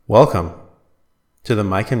Welcome to the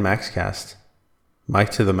Mike and Max cast. Mike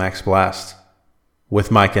to the Max Blast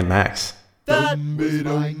with Mike and Max. The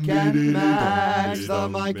Mike and Max, the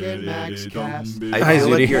Mike and Max cast. Hi,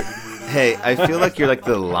 Zudi. I feel like you're like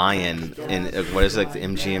the lion in what is it, like the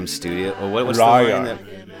MGM studio? Or what's Lion.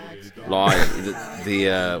 the line?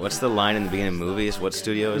 The what's the line in the beginning of movies? What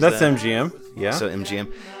studio is That's that? MGM. Yeah. So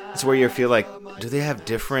MGM. It's where you feel like, do they have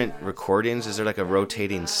different recordings? Is there like a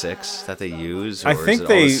rotating six that they use? Or I think is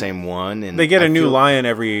it all the same one? And they get a new lion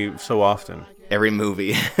every so often. every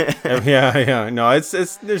movie. Yeah. No, it's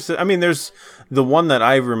there's the one that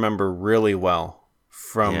I remember really well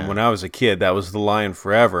from when I was a kid. That was the Lion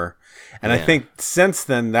Forever. And I think since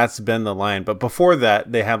then that's been the Lion. But before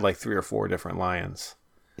that, they had like 3 or 4 different lions.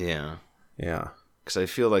 Yeah. Yeah. Because I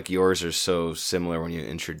feel like yours are so similar when you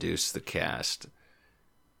introduce the cast.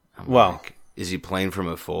 I'm Well, like, is he playing from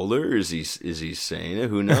a folder? Or is he saying it?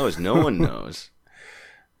 Who knows? No one knows.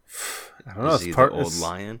 I don't know. Is he the old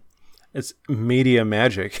lion? It's media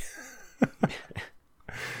magic.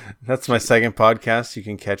 That's my second podcast. You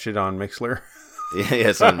can catch it on Mixler.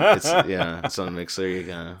 It's on Mixer. You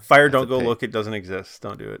gotta Fire, don't go look. It doesn't exist.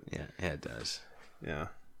 Don't do it. Yeah, it does. Yeah.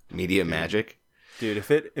 Media magic. Dude,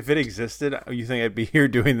 if it existed, you think I'd be here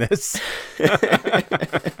doing this? A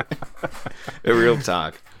real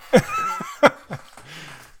talk.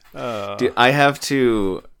 Dude, I have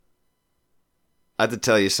to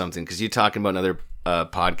tell you something, because you talking about another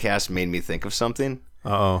podcast made me think of something.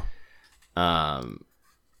 Uh-oh.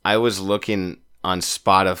 I was looking on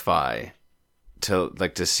Spotify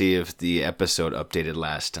to see if the episode updated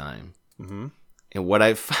last time. Mm-hmm. And what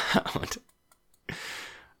I found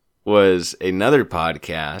was another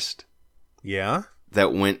podcast. Yeah?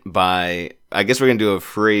 That went by. I guess we're gonna do a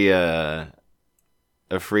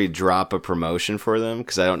free drop of promotion for them,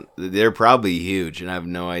 because they're probably huge and I have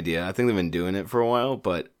no idea. I think they've been doing it for a while,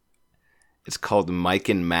 but it's called Mike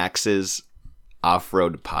and Max's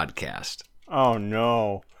Off-Road Podcast. Oh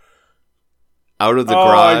no. Out of the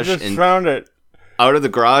garage. I just found it. Out of the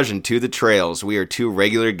garage and to the trails. We are 2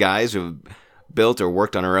 regular guys who have built or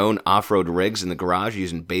worked on our own off-road rigs in the garage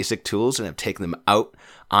using basic tools and have taken them out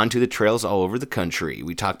onto the trails all over the country.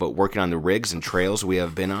 We talk about working on the rigs and trails we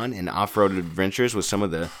have been on and off-road adventures with some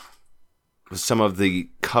of the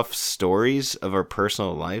cuff stories of our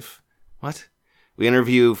personal life. What? We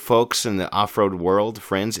interview folks in the off-road world,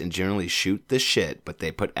 friends, and generally shoot the shit, but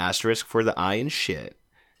they put asterisk for the I in shit,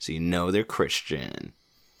 so you know they're Christian.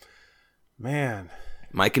 Man.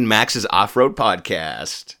 Mike and Max's Off-Road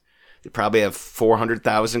Podcast. They probably have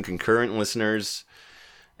 400,000 concurrent listeners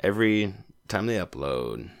every time they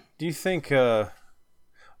upload. Do you think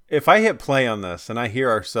if I hit play on this and I hear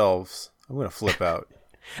ourselves, I'm going to flip out?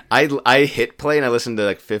 I hit play and I listened to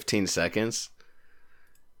like 15 seconds.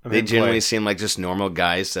 They generally seem like just normal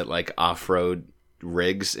guys that like off-road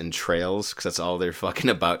rigs and trails, because that's all their fucking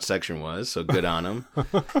about section was. So good on them.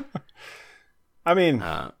 I mean,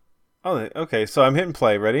 okay. So I'm hitting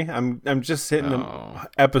play. Ready? I'm just hitting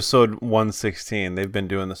episode 116. They've been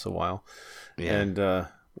doing this a while. Yeah. And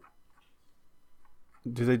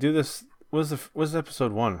do they do this? What's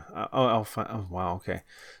episode 1? I'll find. Oh wow. Okay.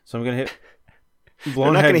 So I'm gonna hit.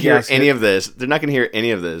 They're not gonna hear any of this. They're not gonna hear any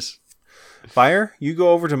of this. Fire, you go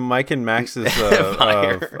over to Mike and Max's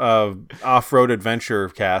off-road adventure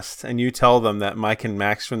cast, and you tell them that Mike and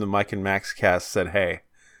Max from the Mike and Max cast said, "Hey."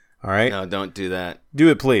 All right. No, don't do that. Do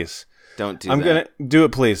it, please. Don't do that. I'm gonna do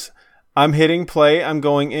it, please. I'm hitting play. I'm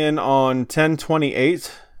going in on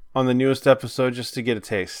 10:28 on the newest episode just to get a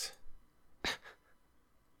taste.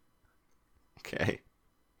 Okay.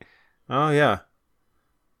 Oh yeah.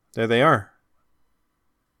 There they are.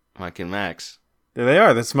 Mike and Max. There they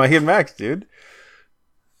are. That's Mike and Max, dude.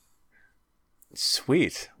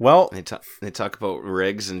 Sweet. Well, they talk about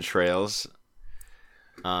rigs and trails.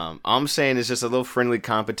 All I'm saying is just a little friendly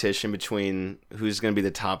competition between who's going to be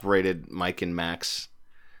the top-rated Mike and Max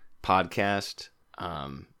podcast.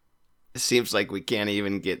 It seems like we can't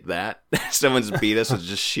even get that. Someone's beat us with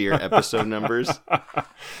just sheer episode numbers.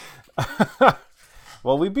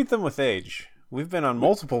 Well, we beat them with age. We've been on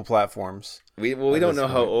multiple platforms. We don't know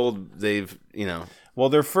how old they've, Well,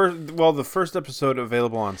 the first episode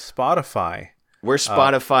available on Spotify. We're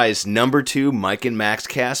Spotify's number 2 Mike and Max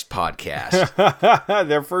cast podcast.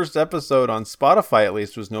 Their first episode on Spotify, at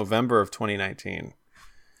least, was November of 2019.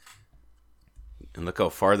 And look how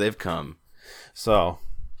far they've come. So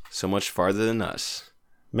much farther than us.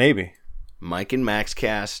 Maybe. Mike and Max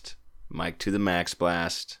cast. Mike to the Max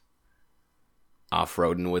Blast.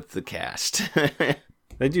 Off-roading with the cast.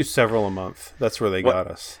 They do several a month. That's where they got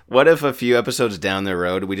us. What if a few episodes down the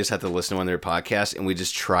road, we just have to listen to one of their podcasts and we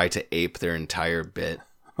just try to ape their entire bit?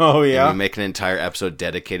 Oh yeah. And we make an entire episode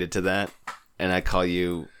dedicated to that. And I call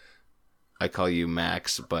you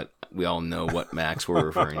Max, but we all know what Max we're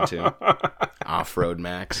referring to. Off-road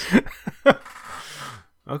Max.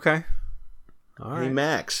 Okay. All right. Hey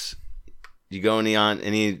Max, you go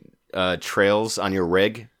any trails on your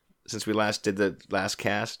rig since we last did the last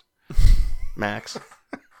cast? Max?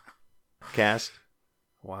 Cast?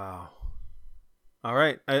 Wow. All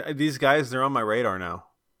right. These guys, they're on my radar now.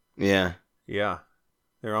 Yeah. Yeah.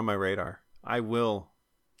 They're on my radar. I will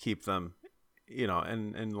keep them,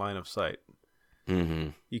 in line of sight. Mm-hmm.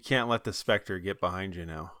 You can't let the Spectre get behind you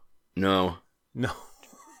now. No.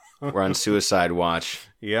 We're on suicide watch.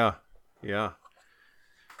 Yeah. Yeah.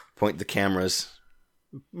 Point the cameras.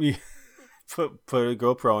 Put a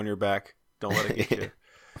GoPro on your back. Don't let it get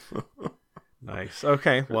you. Nice.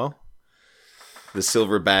 Okay, well. The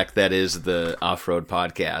silverback that is the Off-Road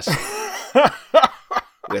Podcast.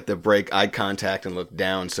 We have to break eye contact and look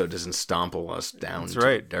down so it doesn't stomple us down to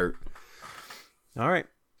the dirt. All right.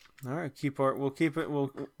 We'll keep it.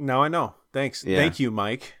 Now I know. Thanks. Yeah. Thank you,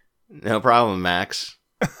 Mike. No problem, Max.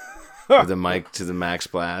 With the mic to the Max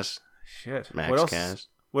Blast. Shit. Max Cast.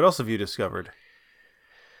 What else have you discovered?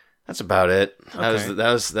 That's about it. Okay.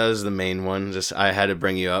 That was the main one. Just I had to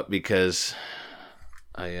bring you up because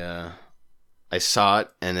I saw it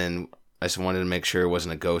and then I just wanted to make sure it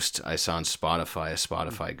wasn't a ghost I saw on Spotify, a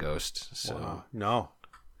Spotify ghost. So wow. No.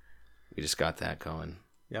 We just got that going.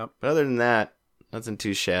 Yep. But other than that, nothing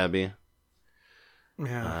too shabby.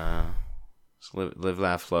 Yeah. Just live,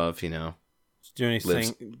 laugh, love, Did you do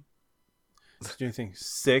anything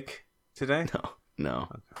sick today? No.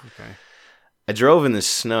 Okay. I drove in the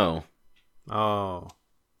snow. Oh.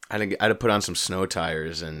 I had to put on some snow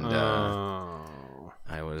tires and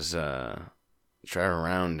I was driving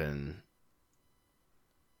around and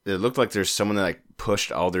it looked like there's someone that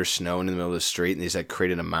pushed all their snow in the middle of the street and they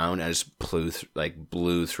created a mound. I just blew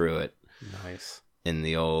through it. Nice. In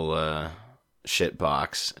the old shit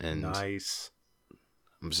box and nice.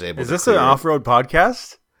 I was able. Is this an off-road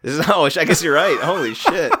podcast? This is. Oh, I guess you're right. Holy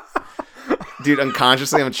shit, dude!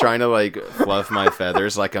 Unconsciously, I'm trying to fluff my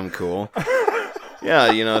feathers like I'm cool.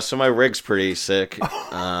 Yeah, so my rig's pretty sick.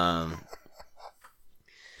 I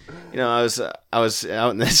was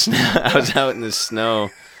out in the snow. I was out in the snow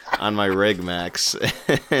on my rig, Max,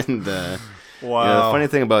 and wow. The funny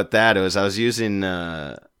thing about that was I was using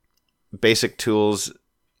basic tools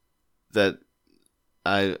that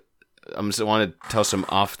I just want to tell some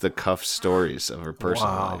off the cuff stories of her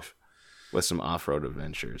personal life with some off-road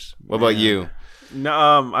adventures. What about you?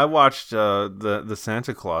 No, I watched the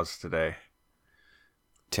Santa Claus today.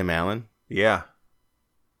 Tim Allen? Yeah.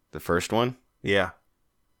 The first one? Yeah.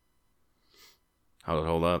 How'd it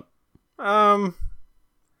hold up? I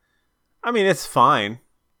mean, it's fine.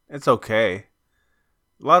 It's okay.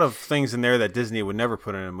 A lot of things in there that Disney would never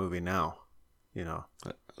put in a movie now.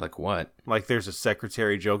 Like what? Like there's a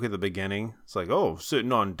secretary joke at the beginning. It's like, oh,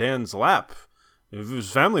 sitting on Dan's lap. If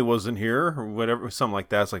his family wasn't here or whatever, something like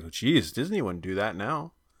that. It's like, geez, Disney wouldn't do that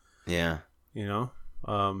now. Yeah.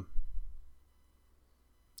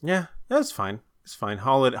 Yeah, that's fine. It's fine.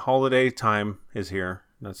 Holiday time is here.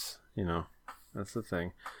 That's the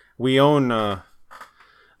thing. We own,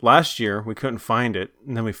 last year we couldn't find it.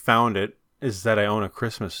 And then we found it. Is that I own A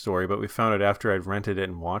Christmas Story, but we found it after I'd rented it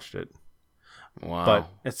and watched it. Wow. But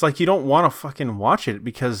it's like you don't want to fucking watch it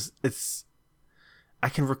because I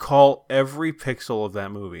can recall every pixel of that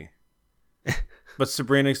movie. But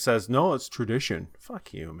Sabrina says, no, it's tradition.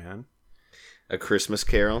 Fuck you, man. A Christmas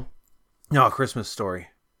Carol? No, A Christmas Story.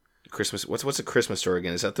 Christmas. What's A Christmas Story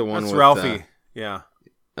again? Is that the one That's with Ralphie? Yeah.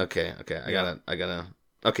 Okay. I gotta.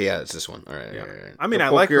 Okay, yeah, it's this one. All right. Yeah. All right. I mean, Go I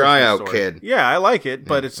like your Christmas eye out, Story. kid. Yeah, I like it,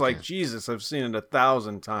 but it's okay. like, Jesus, I've seen it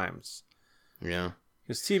 1,000 times. Yeah.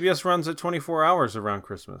 Because TBS runs it 24 hours around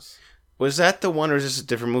Christmas. Was that the one, or is this a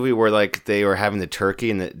different movie where they were having the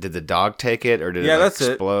turkey and did the dog take it, or did it that's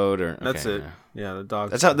explode? It. That's it. Yeah, the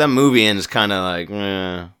dog. That's how that movie ends. Kind of like,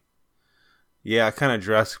 yeah, kind of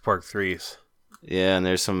Jurassic Park 3s. Yeah, and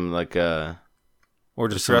there's some or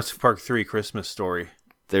just Jurassic Park 3 Christmas Story.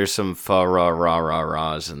 There's some fa ra ra ra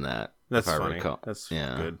rahs in that. That's funny. That's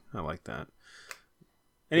good. I like that.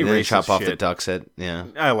 And then chop off the duck's head. Yeah,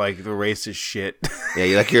 I like the racist shit. Yeah,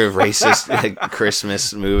 you like your racist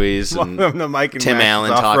Christmas movies and the Mike and Tim Max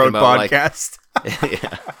Allen Off-Road talking about podcast.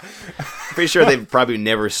 Yeah, pretty sure they probably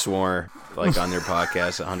never swore on their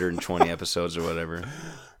podcast, 120 episodes or whatever.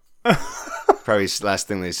 Probably last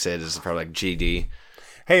thing they said is probably like GD.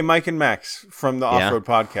 Hey, Mike and Max from the Off-Road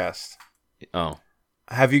podcast. Oh,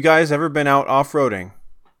 have you guys ever been out off-roading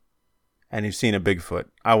and you've seen a Bigfoot?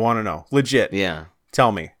 I want to know, legit. Yeah.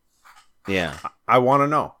 Tell me. Yeah. I want to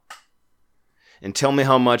know. And tell me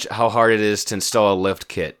how hard it is to install a lift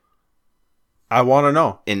kit. I want to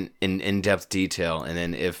know in depth detail, and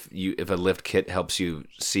then if a lift kit helps you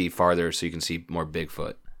see farther, so you can see more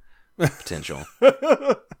Bigfoot potential.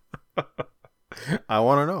 I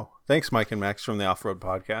want to know. Thanks, Mike and Max from the Off-Road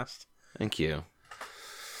Podcast. Thank you.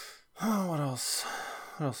 Oh, what else?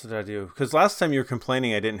 What else did I do? Because last time you were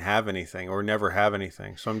complaining I didn't have anything or never have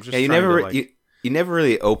anything, so I'm just you never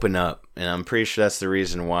really open up, and I'm pretty sure that's the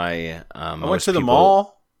reason why I went to the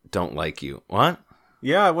mall. Don't like you. What?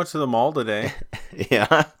 Yeah, I went to the mall today.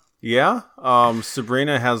 Yeah. Yeah.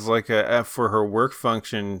 Sabrina has like for her work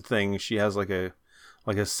function thing, she has like a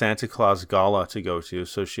Santa Claus gala to go to,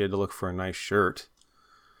 so she had to look for a nice shirt.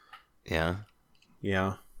 Yeah.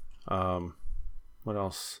 Yeah. What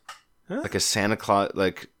else? Huh? Like a Santa Claus,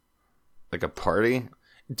 like a party?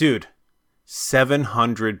 Dude,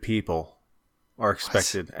 700 people are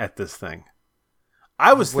expected at this thing.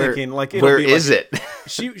 I was thinking like where is it?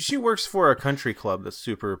 She works for a country club that's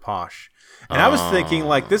super posh. And I was thinking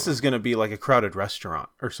like this is going to be like a crowded restaurant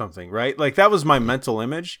or something, right? Like that was my mental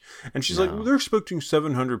image. And she's like, well, they're expecting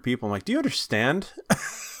 700 people. I'm like, do you understand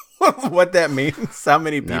what that means? How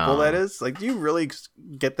many people that is? Like, do you really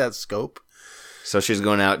get that scope? So she's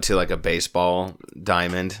going out to like a baseball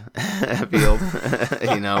diamond field,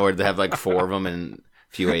 where they have like 4 of them and a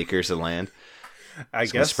few acres of land. I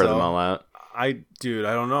guess spread them all out. I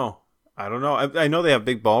don't know. I know they have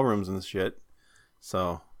big ballrooms and shit.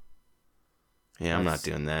 So. Yeah, I'm not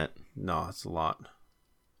doing that. No, it's a lot.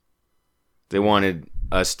 They wanted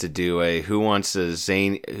us to do a who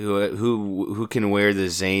can wear the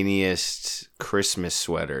zaniest Christmas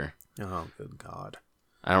sweater. Oh, good God.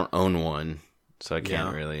 I don't own one, so I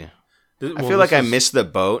can't really. I feel like I missed the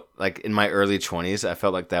boat. Like in my early 20s, I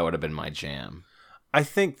felt like that would have been my jam. I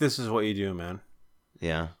think this is what you do, man.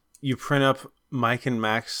 Yeah. You print up Mike and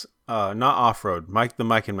Max, not Off-Road, the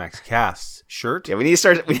Mike and Max Cast shirt. Yeah, we need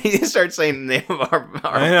to start saying the name of our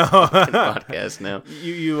I know. podcast now.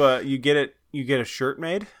 You get a shirt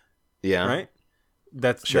made. Yeah. Right?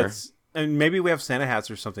 That's and maybe we have Santa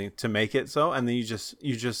hats or something to make it so, and then you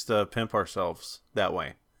just pimp ourselves that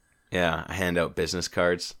way. Yeah, I hand out business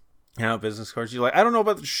cards. You're like, I don't know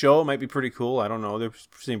about the show. It might be pretty cool. I don't know. They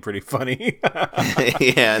seem pretty funny.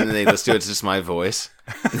 Yeah, and then they just do it's just my voice.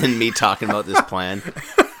 And then me talking about this plan.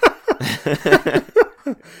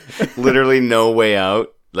 Literally no way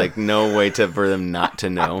out. Like, no way for them not to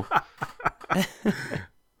know.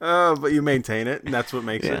 But you maintain it, and that's what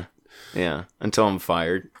makes it. Yeah, until I'm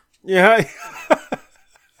fired. Yeah.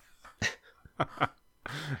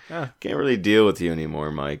 Can't really deal with you anymore,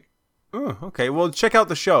 Mike. Oh, okay. Well, check out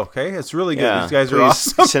the show, okay? It's really good. Yeah, these guys are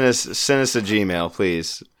awesome. Send us a Gmail,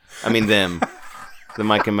 please. I mean them. The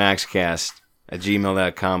Mike and Max Cast at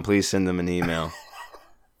gmail.com. Please send them an email.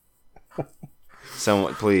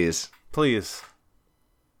 Someone, please. Please.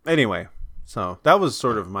 Anyway, so that was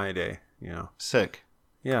sort of my day, Sick.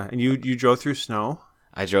 Yeah, and you drove through snow.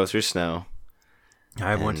 I drove through snow.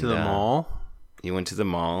 I went to the mall. You went to the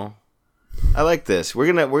mall. I like this.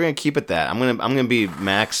 We're gonna keep it that. I'm gonna be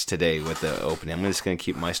Max today with the opening. I'm just gonna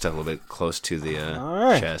keep my stuff a little bit close to the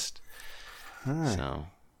chest. All right.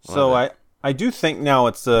 So I do think now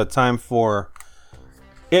it's time for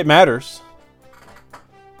It Matters.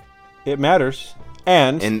 It Matters.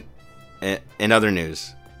 And in other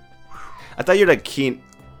news, I thought you're like keying.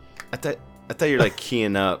 I thought you're like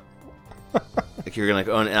keying up. Like you're gonna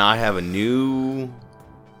and I have a new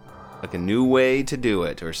way to do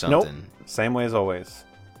it or something. Nope. Same way as always.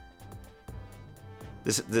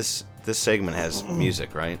 This segment has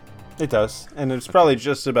music, right? It does, and it's probably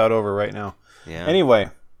just about over right now. Yeah. Anyway,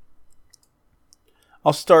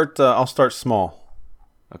 I'll start small.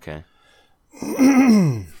 Okay.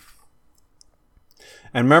 And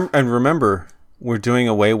remember, we're doing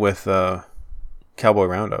away with Cowboy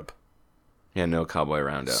Roundup. Yeah, no Cowboy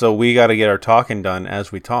Roundup. So we got to get our talking done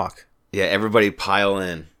as we talk. Yeah, everybody pile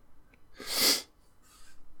in.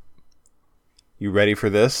 You ready for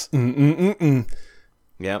this? Yep.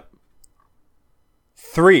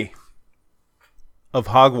 3 of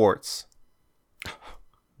Hogwarts'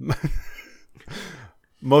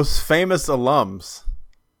 most famous alums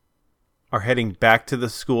are heading back to the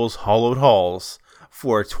school's hallowed halls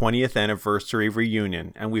for a 20th anniversary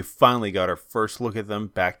reunion, and we finally got our first look at them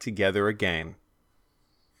back together again.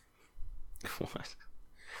 What?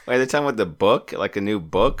 Wait, they're talking about the book? Like a new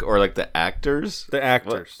book? Or like the actors? The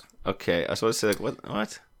actors. What? Okay, I was supposed to say, like,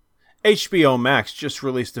 what? HBO Max just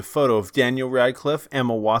released a photo of Daniel Radcliffe,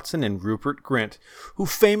 Emma Watson, and Rupert Grint, who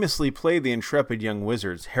famously played the intrepid young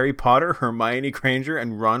wizards Harry Potter, Hermione Granger,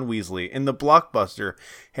 and Ron Weasley in the blockbuster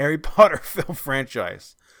Harry Potter film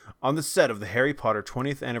franchise, on the set of the Harry Potter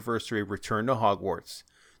 20th Anniversary Return to Hogwarts.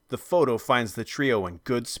 The photo finds the trio in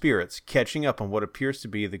good spirits, catching up on what appears to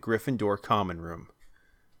be the Gryffindor common room.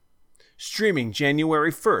 Streaming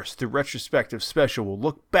January 1st, the retrospective special will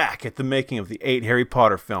look back at the making of the 8 Harry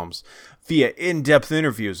Potter films via in-depth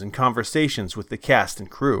interviews and conversations with the cast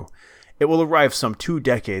and crew. It will arrive some 2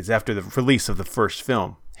 decades after the release of the first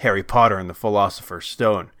film, Harry Potter and the Philosopher's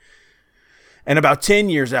Stone, and about 10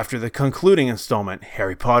 years after the concluding installment,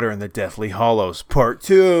 Harry Potter and the Deathly Hallows Part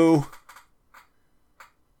 2.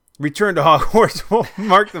 Return to Hogwarts will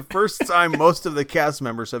mark the first time most of the cast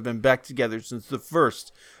members have been back together since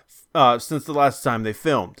the last time they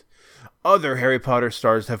filmed. Other Harry Potter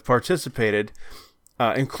stars have participated,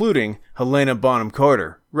 including Helena Bonham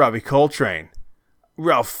Carter, Robbie Coltrane,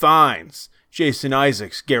 Ralph Fiennes, Jason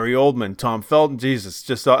Isaacs, Gary Oldman, Tom Felton. Jesus,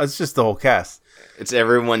 it's just the whole cast. It's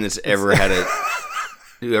everyone that's ever had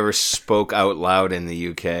who ever spoke out loud in the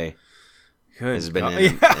UK has been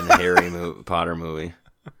in a Harry Potter movie.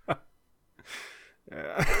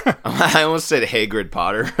 I almost said Hagrid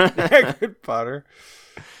Potter. Hagrid Potter.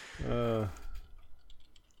 So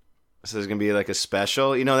there's going to be like a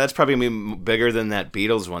special. You know, that's probably going to be bigger than that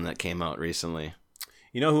Beatles one that came out recently.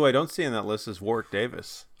 You know who I don't see in that list is Warwick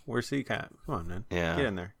Davis. Where's he? Come on, man. Yeah. Get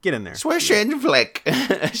in there. Get in there. Swish and flick.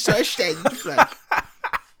 Swish and flick.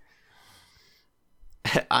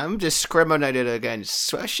 I'm discriminated against.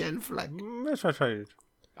 Swish and flick. That's what I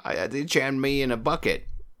tried. They jammed me in a bucket.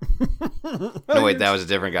 No, wait, that was a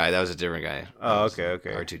different guy. Oh, okay.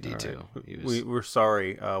 R2D2. Right. We're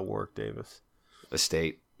sorry, Warwick Davis. The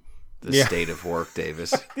state of Warwick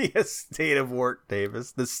Davis. The estate of Warwick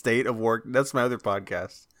Davis. The state of Warwick. That's my other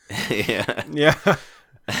podcast. Yeah.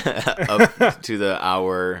 Up to the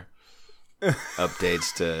hour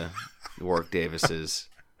updates to Warwick Davis's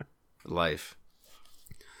life.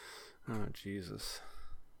 Oh, Jesus.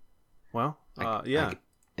 Well,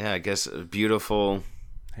 I guess a beautiful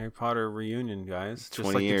Harry Potter reunion, guys. Just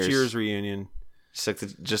 20 like years. the Cheers reunion.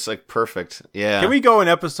 Just like perfect. Yeah. Can we go an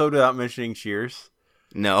episode without mentioning Cheers?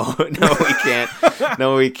 No, we can't.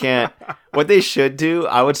 No, we can't. What they should do,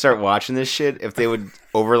 I would start watching this shit if they would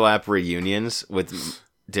overlap reunions with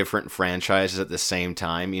different franchises at the same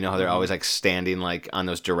time. You know how they're always like standing like on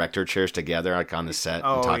those director chairs together, like on the set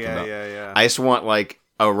and talking about. Yeah. I just want like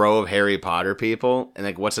a row of Harry Potter people, and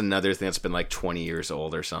like what's another thing that's been like 20 years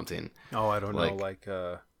old or something? Oh, I don't know. Like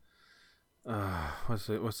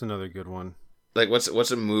what's another good one? Like what's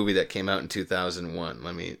a movie that came out in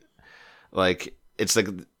 2001? It's like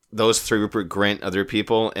those 3 Rupert Grint, other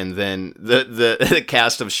people, and then the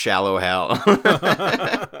cast of Shallow Hal.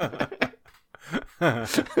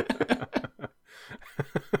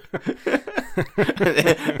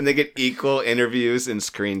 And they get equal interviews and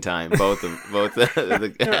screen time, both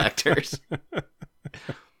the actors.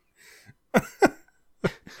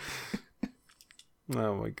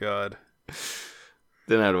 Oh my god.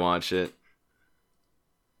 Then I'd watch it.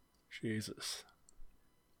 Jesus.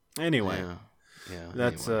 Anyway. Yeah.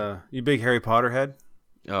 That's you big Harry Potter head?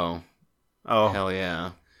 Oh. Hell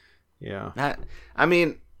yeah. Yeah. I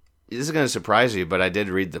mean, this is going to surprise you, but I did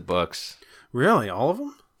read the books. Really? All of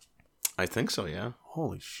them? I think so, yeah.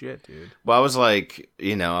 Holy shit, dude. Well, I was like,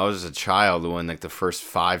 I was a child when like the first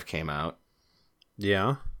 5 came out.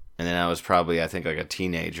 Yeah. And then I was probably, I think, like a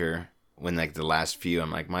teenager when like the last few,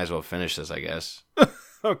 I'm like, might as well finish this, I guess.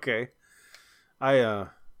 Okay.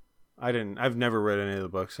 I've never read any of the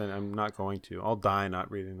books, and I'm not going to. I'll die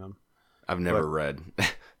not reading them. I've never read.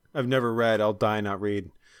 I've never read. I'll die not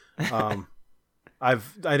read. I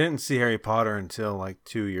didn't see Harry Potter until like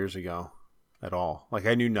 2 years ago at all. Like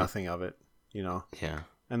I knew nothing of it, Yeah.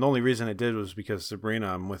 And the only reason I did was because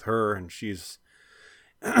Sabrina, I'm with her, and she's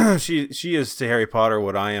she is to Harry Potter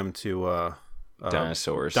what I am to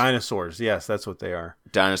dinosaurs. Dinosaurs, yes, that's what they are.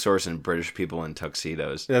 Dinosaurs and British people in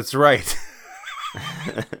tuxedos. That's right.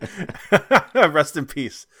 Rest in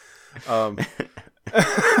peace. So,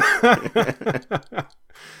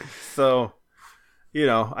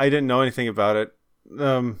 I didn't know anything about it.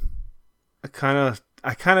 I kind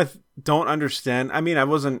of don't understand. I mean, I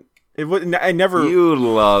never. You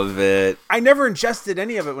love it. I never ingested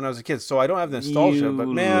any of it when I was a kid, so I don't have the nostalgia. But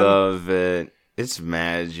man, love it. It's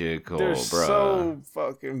magical, they're bro. So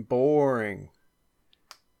fucking boring.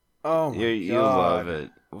 Oh my god, you love it,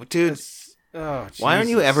 dude. Why aren't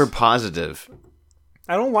you Jesus. ever positive?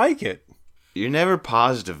 I don't like it. You're never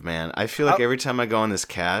positive, man. I feel like every time I go on this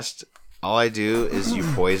cast, All I do is you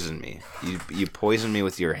poison me. You poison me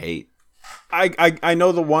with your hate. I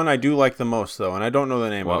know the one I do like the most, though, and I don't know the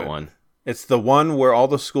name of it. What one? It's the one where all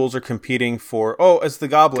the schools are competing for... Oh, it's the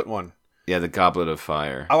Goblet one. Yeah, the Goblet of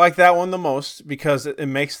Fire. I like that one the most because it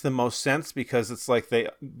makes the most sense because it's like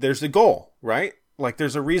there's a goal, right? Like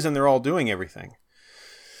there's a reason they're all doing everything.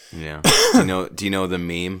 Yeah. Do you know the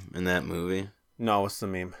meme in that movie? No, what's the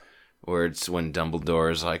meme? Where it's when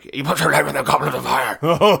Dumbledore is like, "You put your name in the Goblet of Fire."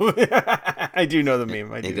 Oh, I do know the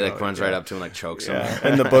meme. He like runs right up to him, like chokes him.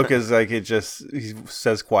 And the book is like he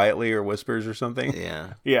says quietly or whispers or something.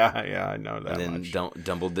 Yeah. Yeah, I know that. And then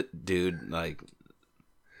Dumbledore dude like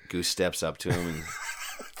Goose steps up to him and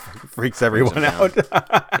freaks everyone out.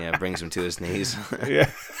 Yeah, brings him to his knees.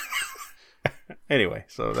 Yeah. Anyway,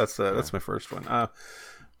 so that's my first one.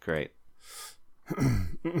 Great.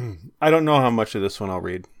 I don't know how much of this one I'll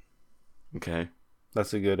read. Okay.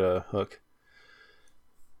 That's a good hook.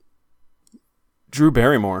 Drew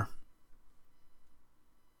Barrymore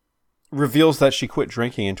reveals that she quit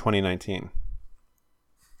drinking in 2019.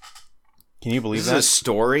 Can you believe that?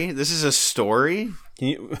 This is a story?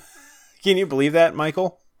 Can you believe that,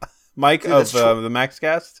 Michael? Mike dude, of the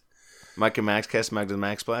MaxCast? Mike and MaxCast, Mike of the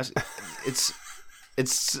Max Blast.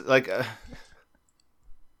 It's like...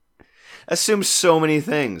 assumes so many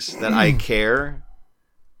things that I care,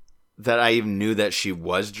 that I even knew that she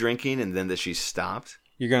was drinking and then that she stopped.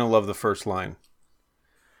 You're going to love the first line.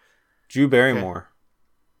 Drew Barrymore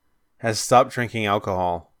has stopped drinking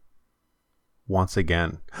alcohol once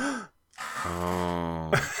again.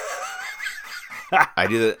 Oh. I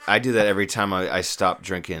do that every time I stop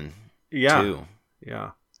drinking. Yeah. Too.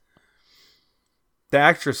 Yeah. The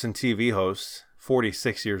actress and TV host,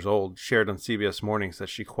 46 years old, shared on CBS Mornings that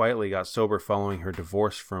she quietly got sober following her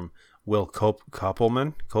divorce from Will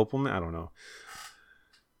Koppelman? I don't know.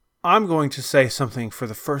 I'm going to say something for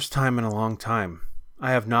the first time in a long time.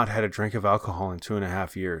 I have not had a drink of alcohol in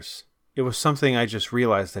 2.5 years. It was something I just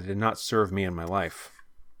realized that did not serve me in my life.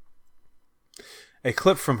 A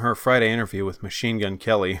clip from her Friday interview with Machine Gun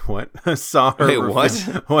Kelly, saw her... Wait, what?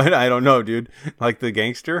 What? I don't know, dude. Like the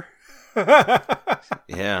gangster?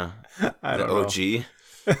 Yeah. I don't know. The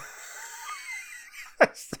OG. I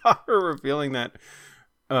saw her revealing that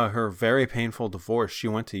her very painful divorce, she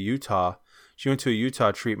went to Utah. She went to a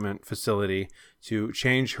Utah treatment facility to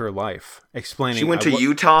change her life, explaining... She went to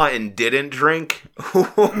Utah and didn't drink?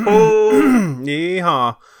 Yeehaw.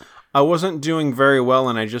 I wasn't doing very well,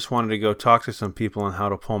 and I just wanted to go talk to some people on how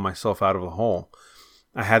to pull myself out of the hole.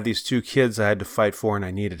 I had these 2 kids I had to fight for, and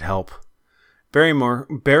I needed help.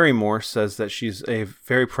 Barrymore says that she's a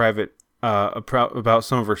very private about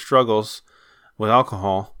some of her struggles with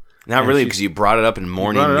alcohol. Not really, because you brought it up in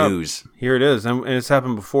morning news. Here it is, and it's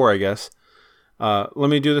happened before, I guess. Let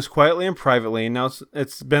me do this quietly and privately. Now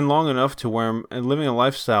it's been long enough to where I'm living a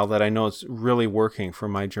lifestyle that I know it's really working for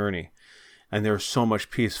my journey. And there's so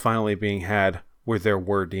much peace finally being had where there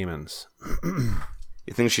were demons.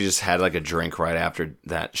 You think she just had like a drink right after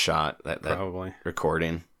that shot, that Probably.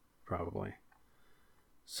 Recording? Probably.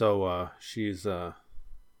 So she's... is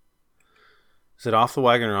it off the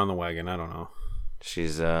wagon or on the wagon? I don't know.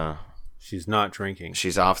 She's not drinking.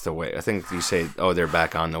 She's off the wagon. I think you say, oh, they're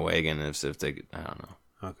back on the wagon if they... I don't know.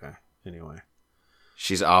 Okay. Anyway.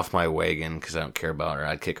 She's off my wagon because I don't care about her.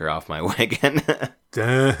 I'd kick her off my wagon.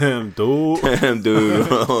 Damn, dude.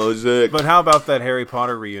 Oh, sick. But how about that Harry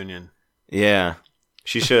Potter reunion? Yeah.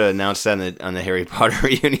 She should have announced that on the Harry Potter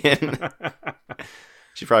reunion.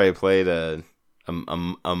 She probably played a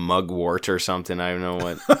mugwort or something. I don't know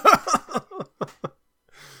what.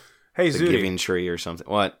 Hey, the Zudi. Giving Tree or something.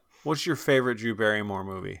 What? What's your favorite Drew Barrymore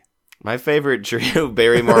movie? My favorite Drew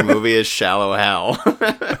Barrymore movie is Shallow Hal.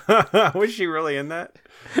 Was she really in that?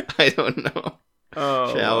 I don't know.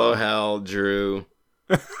 Oh, Shallow Hal, Drew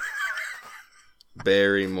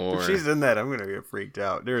Barrymore. If she's in that, I'm gonna get freaked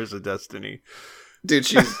out. There is a destiny,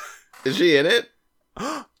 dude. Is she in it?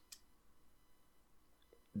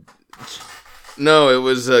 No, it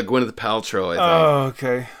was Gwyneth Paltrow, I think. Oh,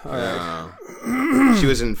 okay. All right. She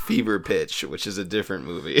was in Fever Pitch, which is a different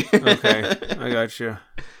movie. Okay, I got you.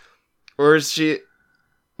 Or is she?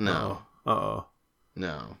 No. Uh-oh.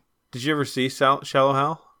 No. Did you ever see Shallow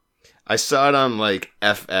Hal? I saw it on like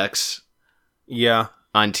FX. Yeah.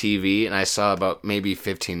 On TV, and I saw about maybe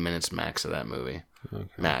 15 minutes max of that movie. Okay.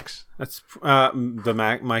 Max. That's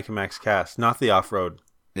the Mike and Max cast, not the Off-Road.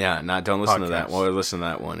 Yeah, don't listen podcast. to that. Well, listen to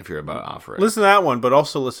that one if you're about Off-Road. Listen to that one, but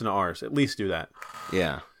also listen to ours. At least do that.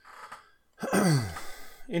 Yeah.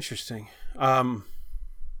 Interesting. I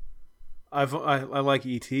like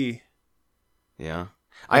E.T. Yeah.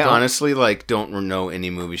 I honestly don't know any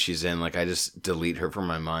movie she's in. Like I just delete her from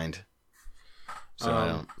my mind. So I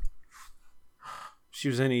don't. She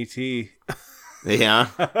was in E.T. Yeah.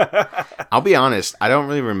 I'll be honest. I don't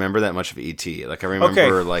really remember that much of E.T. Like I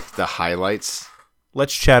remember like the highlights.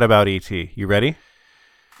 Let's chat about E.T. You ready?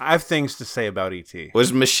 I have things to say about E.T.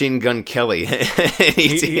 Was Machine Gun Kelly in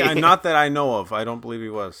E.T.? Not that I know of. I don't believe he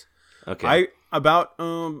was. Okay. About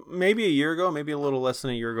maybe a year ago, maybe a little less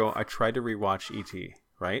than a year ago, I tried to rewatch E.T.,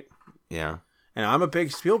 right? Yeah. And I'm a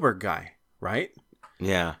big Spielberg guy, right?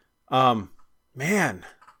 Yeah. Man,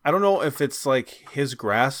 I don't know if it's like his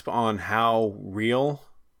grasp on how real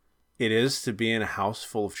it is to be in a house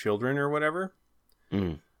full of children or whatever.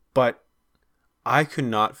 But I could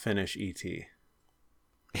not finish E.T.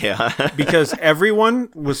 Yeah. Because everyone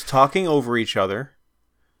was talking over each other.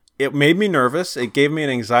 It made me nervous. It gave me an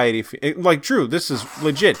anxiety. Like, Drew, this is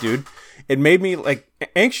legit, dude. It made me like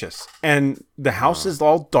anxious. And the house is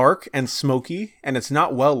all dark and smoky and it's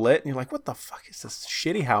not well lit. And you're like, what the fuck is this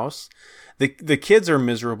shitty house? The kids are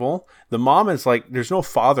miserable. The mom is like, there's no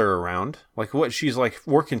father around. Like, what? She's like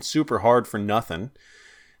working super hard for nothing.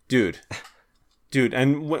 Dude.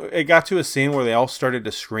 And it got to a scene where they all started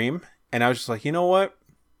to scream. And I was just like, you know what?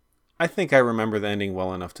 I think I remember the ending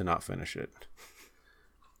well enough to not finish it.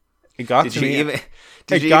 It got to me.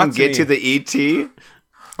 Did you even get to the E.T.?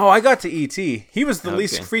 Oh, I got to E.T. He was the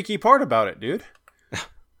least freaky part about it, dude.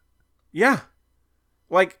 Yeah.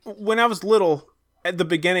 Like, when I was little, at the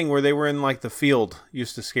beginning where they were in, like, the field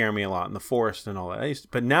used to scare me a lot, in the forest and all that.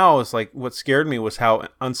 But now it's like, what scared me was how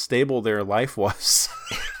unstable their life was.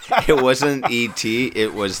 It wasn't E.T.,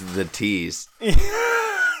 it was the T's.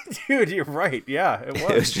 Dude, you're right. Yeah, it was.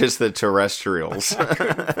 It was just the terrestrials. I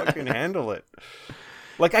couldn't fucking handle it.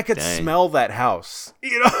 Like, I could smell that house,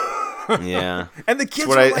 you know? Yeah. And the kids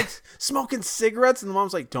were, like, smoking cigarettes, and the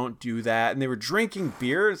mom's like, don't do that. And they were drinking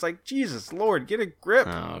beer. It's like, Jesus, Lord, get a grip.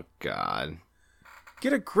 Oh, God.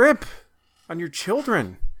 Get a grip on your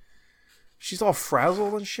children. She's all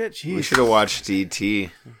frazzled and shit. Jeez. We should have watched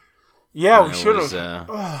E.T. Yeah, we should have.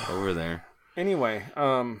 Over there. Anyway,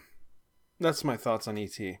 that's my thoughts on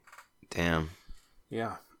E.T. Damn.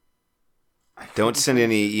 Yeah. Don't send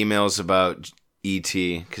any emails about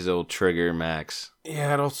E.T. because it'll trigger Max.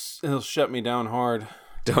 Yeah, it'll shut me down hard.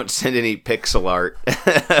 Don't send any pixel art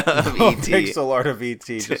of E.T. Pixel art of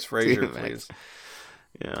E.T. Just Frasier, please.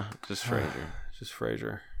 Yeah, just Frasier. Just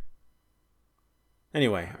Frasier.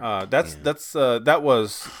 Anyway, that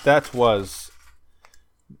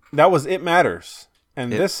was It Matters,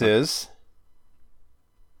 and this is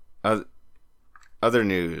other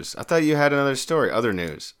news. I thought you had another story. Other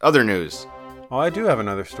news. Oh, I do have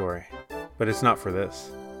another story, but it's not for this.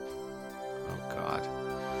 Oh God.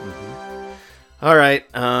 Mm-hmm. All right.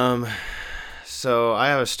 So I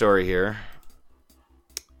have a story here.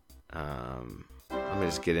 Let me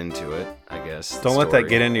just get into it, I guess. Don't let that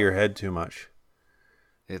get into your head too much.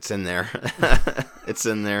 It's in there. It's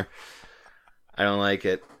in there. I don't like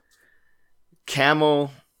it.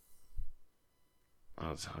 Camel.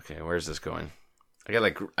 Oh, okay. Where's this going? I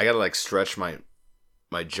gotta stretch my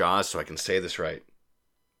jaws so I can say this right.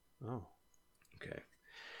 Oh. Okay.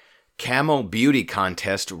 Camel beauty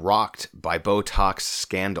contest rocked by Botox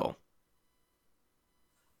scandal.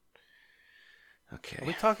 Okay. Are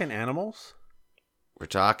we talking animals? We're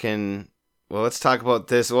talking. Well, let's talk about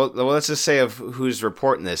this. Well, let's just say of who's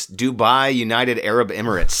reporting this. Dubai, United Arab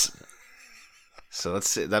Emirates. So let's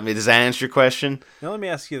see. Does that answer your question? Now let me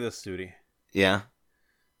ask you this, Studi. Yeah.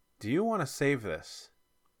 Do you want to save this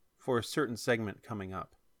for a certain segment coming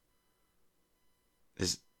up?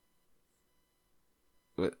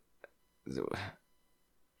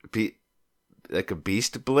 Like a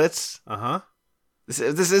beast blitz? Uh-huh. This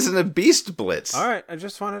isn't a beast blitz. All right, I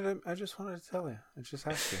just wanted to tell you. I just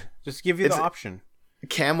asked you. Just give you the option.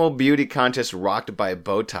 Camel beauty contest rocked by a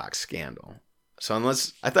Botox scandal. So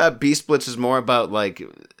I thought beast blitz is more about like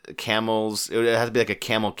camels. It has to be like a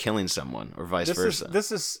camel killing someone or vice versa.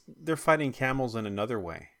 They're fighting camels in another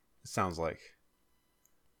way. It sounds like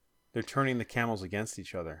they're turning the camels against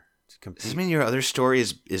each other to compete. Does this mean your other story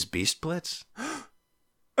is beast blitz?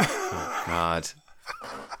 Oh God.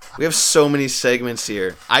 We have so many segments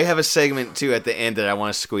here. I have a segment too at the end that I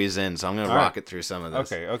want to squeeze in, so I'm going to rocket through some of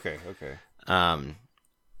this. Okay. But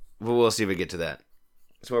we'll see if we get to that.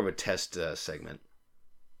 It's more of a test segment.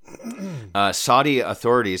 Saudi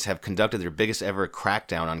authorities have conducted their biggest ever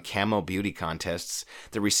crackdown on camel beauty contests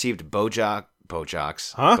that received Bojack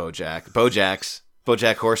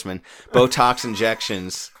horsemen, Botox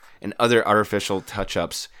injections, and other artificial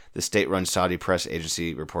touch-ups. The state-run Saudi press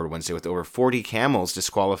agency reported Wednesday with over 40 camels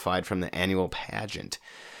disqualified from the annual pageant.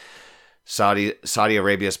 Saudi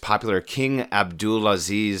Arabia's popular King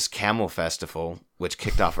Abdulaziz Camel Festival, which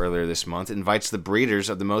kicked off earlier this month, invites the breeders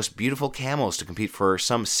of the most beautiful camels to compete for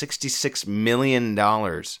some $66 million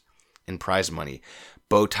in prize money.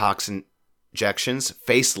 Botox injections,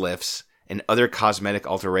 facelifts, and other cosmetic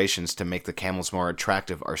alterations to make the camels more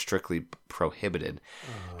attractive are strictly prohibited.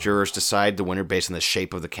 Jurors decide the winner based on the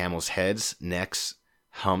shape of the camels' heads, necks,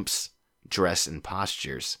 humps, dress, and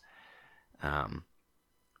postures.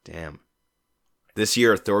 Damn. This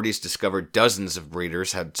year, authorities discovered dozens of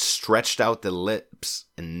breeders had stretched out the lips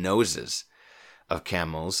and noses of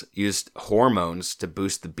camels, used hormones to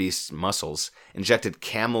boost the beast's muscles, injected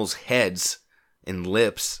camels' heads and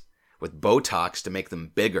lips with Botox to make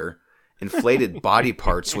them bigger, inflated body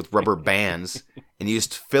parts with rubber bands, and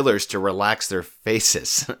used fillers to relax their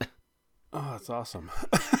faces. Oh, that's awesome.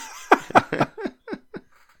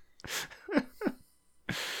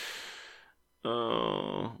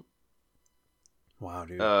 Oh. Wow,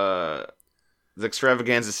 dude. The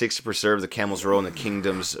extravaganza seeks to preserve the camel's role in the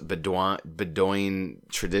kingdom's Bedouin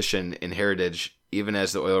tradition and heritage, even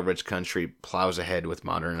as the oil-rich country plows ahead with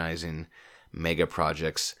modernizing mega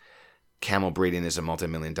projects. Camel breeding is a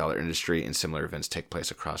multi-million-dollar industry, and similar events take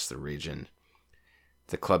place across the region.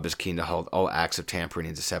 The club is keen to halt all acts of tampering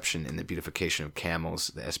and deception in the beautification of camels,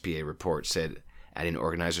 the SPA report said, adding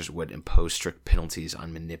organizers would impose strict penalties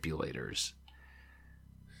on manipulators.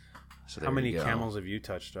 So how many camels have you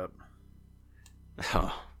touched up?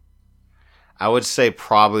 Oh, I would say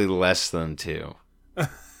probably less than 2.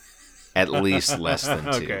 At least less than 2.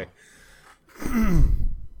 Okay.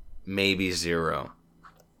 Maybe 0.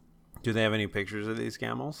 Do they have any pictures of these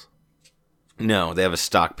camels? No, they have a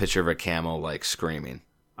stock picture of a camel, like, screaming.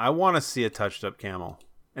 I want to see a touched up camel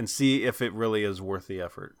and see if it really is worth the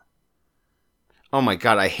effort. Oh my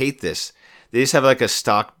god, I hate this. They just have, like, a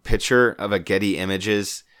stock picture of a Getty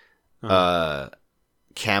Images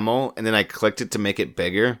camel, and then I clicked it to make it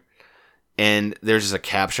bigger, and there's just a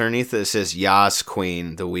caption underneath that says, "Yas,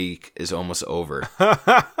 Queen, the week is almost over."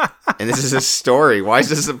 And this is a story. Why is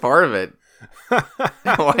this a part of it?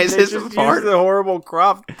 Why is this a part? Use the horrible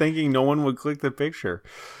crop, thinking no one would click the picture.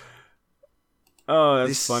 Oh,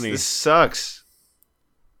 that's funny. This sucks.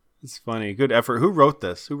 It's funny. Good effort. Who wrote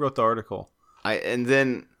this? Who wrote the article?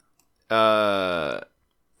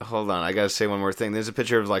 Hold on, I gotta say one more thing. There's a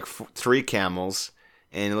picture of like 3 camels,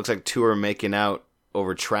 and it looks like 2 are making out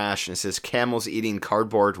over trash, and it says camels eating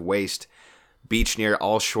cardboard waste, beach near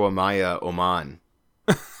Al Shuaimah, Oman.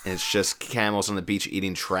 And it's just camels on the beach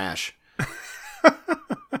eating trash.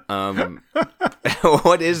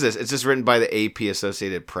 What is this? It's just written by the AP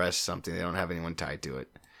Associated Press something. They don't have anyone tied to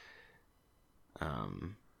it.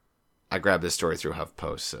 I grabbed this story through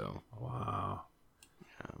HuffPost, so. Wow.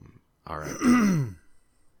 All right.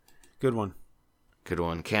 Good one.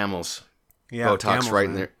 Camels. Yeah, Botox camels, right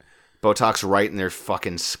in their Botox right in their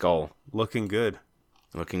fucking skull. Looking good.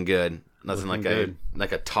 Nothing like good.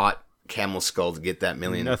 a taut camel skull to get that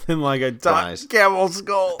million. Nothing like a taut camel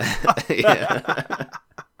skull. Yeah.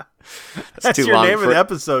 That's too your long name of the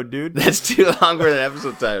episode, dude. That's too long for an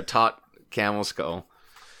episode title. Taut camel skull.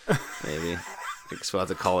 Maybe. I guess we'll have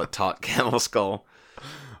to call it taut camel skull.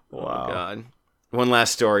 Wow. Oh, God. One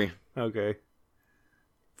last story. Okay.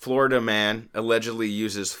 Florida man allegedly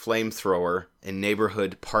uses flamethrower in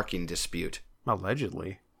neighborhood parking dispute.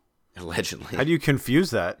 Allegedly. How do you confuse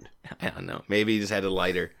that? I don't know. Maybe he just had a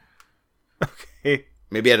lighter. Okay.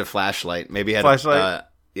 Maybe he had a flashlight. Maybe he had flashlight?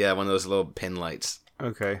 one of those little pin lights.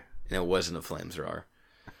 Okay. And it wasn't a flamethrower.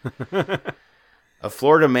 A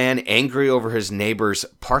Florida man angry over his neighbor's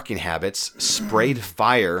parking habits sprayed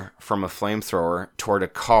fire from a flamethrower toward a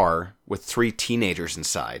car with 3 teenagers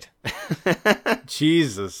inside.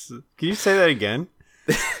 Jesus. Can you say that again?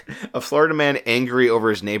 A Florida man angry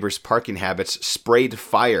over his neighbor's parking habits sprayed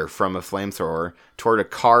fire from a flamethrower toward a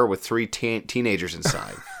car with 3 teenagers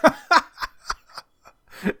inside.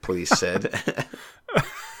 Police said.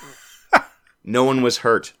 No one was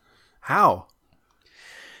hurt. How?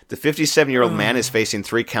 The 57-year-old man is facing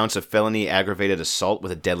 3 counts of felony aggravated assault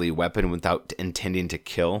with a deadly weapon without intending to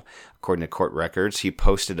kill, according to court records. He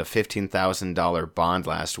posted a $15,000 bond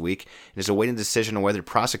last week and is awaiting a decision on whether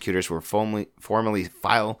prosecutors will formally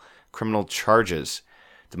file criminal charges.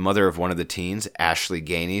 The mother of one of the teens, Ashley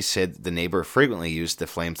Gainey, said the neighbor frequently used the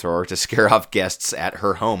flamethrower to scare off guests at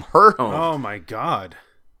her home. Her home! Oh, my God.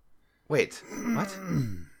 Wait, what?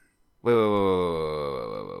 Wait.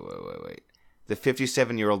 The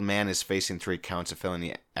 57-year-old man is facing 3 counts of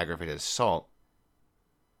felony aggravated assault.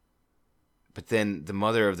 But then the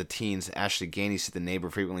mother of the teens, Ashley Gainey, said the neighbor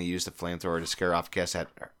frequently used the flamethrower to scare off guests at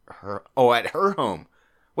her home.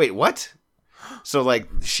 Wait, what? So, like,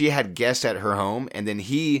 she had guests at her home, and then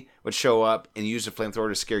he would show up and use the flamethrower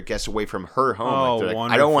to scare guests away from her home. Oh, like,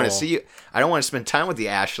 wonderful. I don't want to see you. I don't want to spend time with you,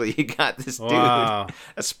 Ashley. You got this dude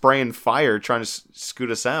that's spraying fire trying to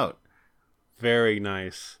scoot us out. Very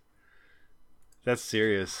nice. That's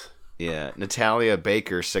serious. Yeah. Natalia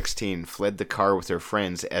Baker, 16, fled the car with her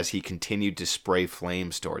friends as he continued to spray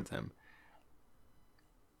flames toward them.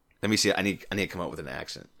 Let me see. I need to come up with an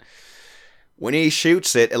accent. When he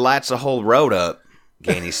shoots it, it lights the whole road up,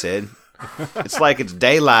 Gainey said. It's like it's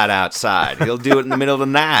daylight outside. He'll do it in the middle of the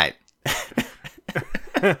night.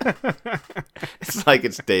 It's like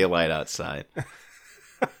it's daylight outside.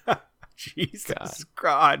 Jesus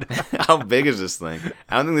God. How big is this thing?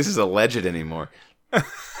 I don't think this is alleged anymore.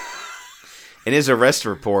 In his arrest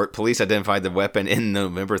report, police identified the weapon in the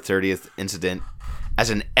November 30th incident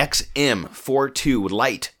as an XM42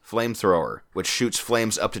 light flamethrower, which shoots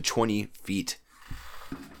flames up to 20 feet.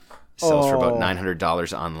 Sells for about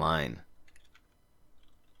 $900 online.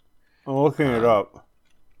 I'm looking it up.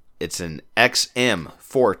 It's an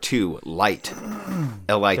XM42 light,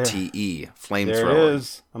 LITE flamethrower. There it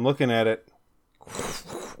is. I'm looking at it.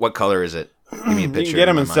 What color is it? Give me a picture. You can get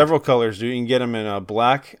them in several colors, dude. You can get them in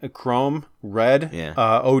black, chrome, red,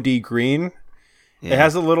 OD green. Yeah. It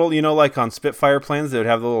has a little, like on Spitfire planes, they would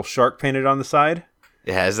have the little shark painted on the side.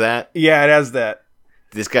 It has that? Yeah, it has that.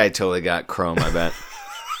 This guy totally got chrome, I bet.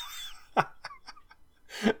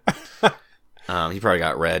 He probably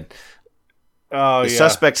got red. Oh, the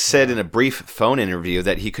suspect said in a brief phone interview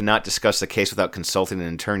that he could not discuss the case without consulting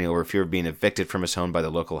an attorney over fear of being evicted from his home by the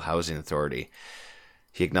local housing authority.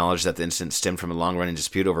 He acknowledged that the incident stemmed from a long-running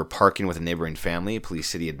dispute over parking with a neighboring family. Police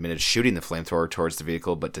said he admitted shooting the flamethrower towards the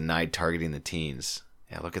vehicle, but denied targeting the teens.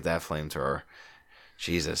 Yeah, look at that flamethrower.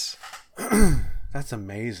 Jesus. That's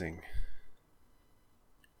amazing.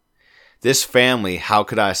 This family, how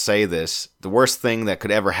could I say this? The worst thing that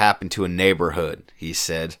could ever happen to a neighborhood, he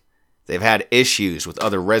said. They've had issues with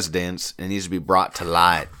other residents and it needs to be brought to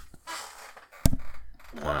light.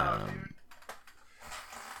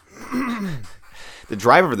 The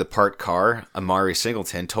driver of the parked car, Amari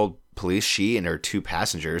Singleton, told police she and her two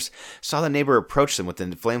passengers saw the neighbor approach them with the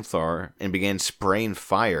flamethrower and began spraying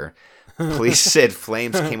fire. Police said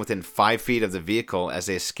flames came within 5 feet of the vehicle as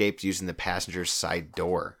they escaped using the passenger's side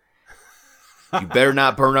door. You better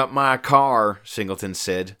not burn up my car, Singleton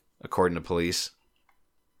said, according to police.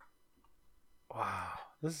 Wow,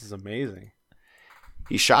 this is amazing.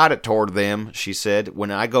 He shot it toward them, she said.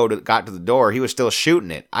 When I got to the door, he was still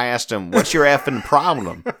shooting it. I asked him, what's your effing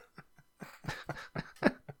problem?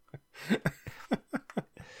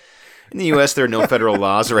 In the U.S., there are no federal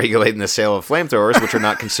laws regulating the sale of flamethrowers, which are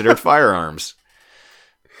not considered firearms.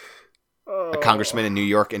 A congressman in New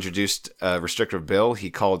York introduced a restrictive bill he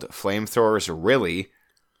called flamethrowers really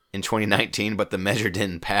in 2019, but the measure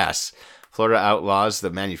didn't pass. Florida outlaws the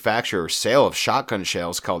manufacture or sale of shotgun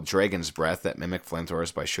shells called Dragon's Breath that mimic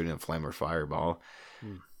flamethrowers by shooting a flame or fireball.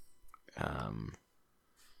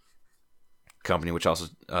 Company which also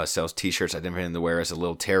sells T-shirts identifying the wearer as a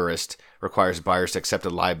little terrorist requires buyers to accept a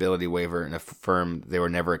liability waiver and affirm they were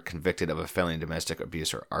never convicted of a felony domestic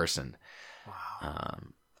abuse or arson. Wow.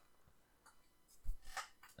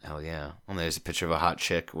 Hell yeah. Well, there's a picture of a hot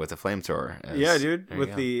chick with a flamethrower. Yeah, dude,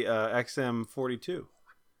 with the XM42.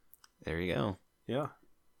 There you go. Yeah.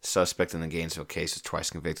 Suspect in the Gainesville case is twice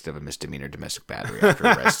convicted of a misdemeanor domestic battery after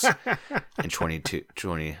arrests in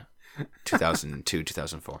 2002,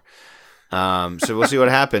 2004. So we'll see what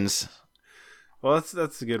happens. Well,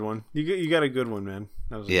 that's a good one. You got a good one, man.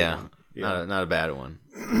 That was a good one. Yeah. Not a bad one.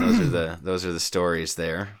 Those are the stories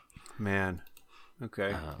there. Man.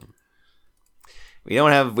 Okay. We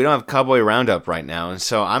don't have Cowboy Roundup right now, and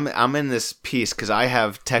so I'm in this piece because I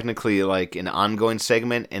have technically like an ongoing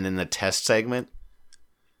segment and then the test segment.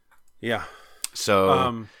 Yeah.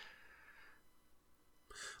 So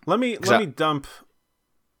let me dump.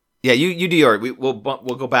 Yeah, you do yours. We'll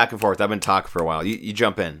go back and forth. I've been talking for a while. You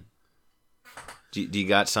jump in. Do you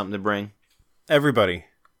got something to bring? Everybody.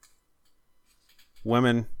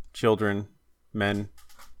 Women, children, men,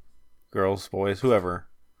 girls, boys, whoever.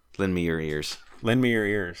 Lend me your ears. Lend me your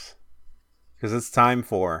ears. Because it's time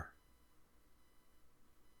for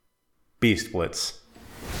Beast Blitz.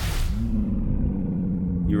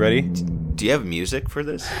 You ready? Do you have music for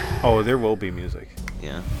this? Oh, there will be music.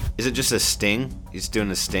 Yeah. Is it just a sting? He's doing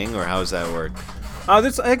a sting, or how does that work?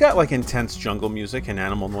 I got like intense jungle music and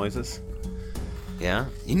animal noises. Yeah?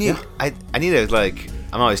 You need... Yeah. I need to, like...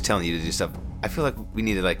 I'm always telling you to do stuff. I feel like we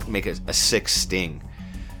need to, like, make a sick sting.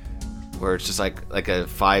 Where it's just like a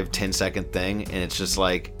 5-10 second thing, and it's just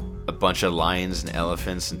like a bunch of lions and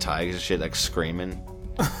elephants and tigers and shit like screaming.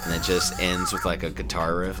 and it just ends with like a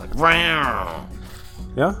guitar riff, like wow.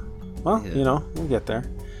 Yeah. Well, we'll get there.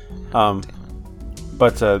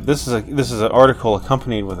 But this is an article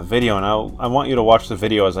accompanied with a video, and I want you to watch the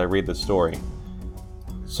video as I read the story,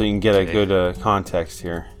 so you can get a good context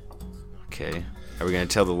here. Okay. Are we going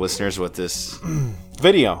to tell the listeners what this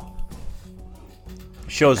video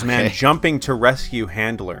shows? Man jumping to rescue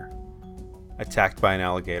handler attacked by an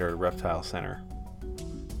alligator at a reptile center.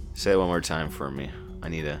 Say it one more time for me. I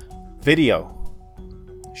need a video.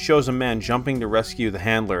 Shows a man jumping to rescue the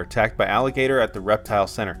handler attacked by alligator at the reptile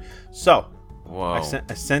center. So, whoa. I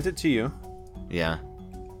sent it to you. Yeah.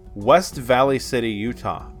 West Valley City,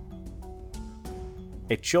 Utah.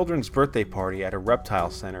 A children's birthday party at a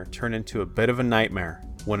reptile center turned into a bit of a nightmare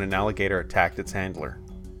when an alligator attacked its handler.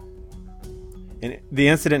 And the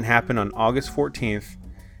incident happened on August 14th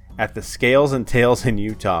at the Scales and Tails in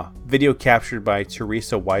Utah. Video captured by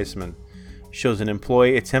Teresa Weisman shows an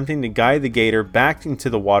employee attempting to guide the gator back into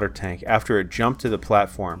the water tank after it jumped to the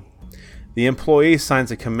platform. The employee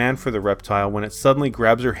signs a command for the reptile when it suddenly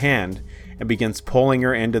grabs her hand and begins pulling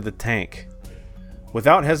her into the tank.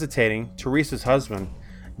 Without hesitating, Teresa's husband,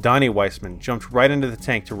 Donnie Weissman, jumped right into the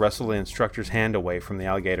tank to wrestle the instructor's hand away from the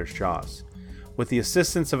alligator's jaws. With the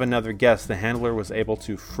assistance of another guest, the handler was able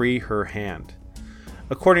to free her hand.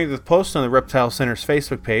 According to the post on the Reptile Center's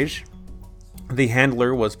Facebook page, the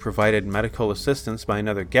handler was provided medical assistance by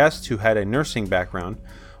another guest who had a nursing background.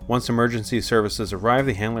 Once emergency services arrived,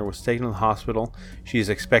 the handler was taken to the hospital. She is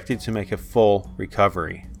expected to make a full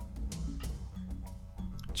recovery.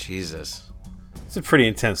 Jesus. It's a pretty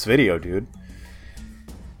intense video, dude.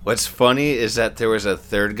 What's funny is that there was a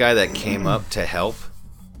third guy that came up to help,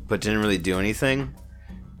 but didn't really do anything.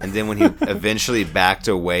 And then when he eventually backed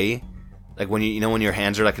away, like when when your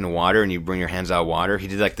hands are like in water and you bring your hands out of water, he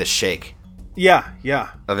did like the shake. Yeah.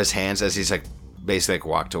 Of his hands as he's like basically like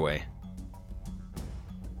walked away.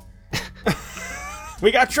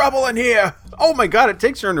 We got trouble in here. Oh my god, it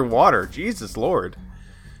takes her underwater. Jesus Lord.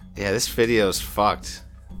 Yeah, this video's fucked.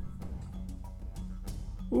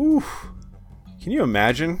 Oof. Can you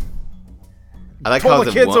imagine? I like Pull how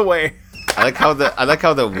the kids away. I like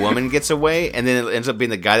how the woman gets away, and then it ends up being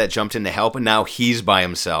the guy that jumped in to help, and now he's by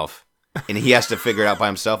himself, and he has to figure it out by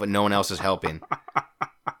himself, and no one else is helping.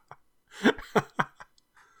 I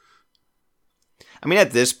mean, at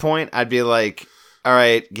this point, I'd be like, "All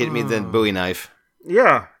right, get me the Bowie knife."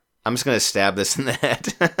 Yeah. I'm just gonna stab this in the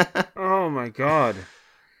head. Oh my god.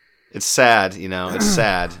 It's sad, It's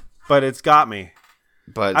sad, but it's got me.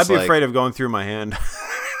 But I'd be afraid of going through my hand.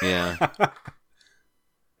 Yeah.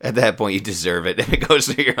 At that point, you deserve it if it goes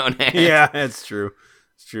through your own hand. Yeah, it's true.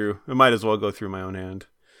 It's true. It might as well go through my own hand.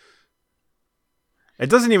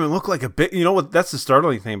 It doesn't even look like a big... You know what? That's the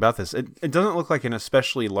startling thing about this. It doesn't look like an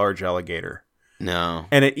especially large alligator. No.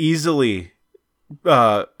 And it easily...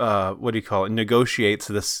 what do you call it? Negotiates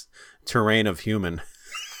this terrain of human.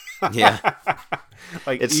 Yeah.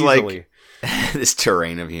 It's easily. Like this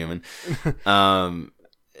terrain of human.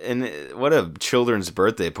 And what a children's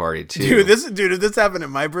birthday party too, dude. If this happened at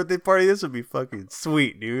my birthday party, this would be fucking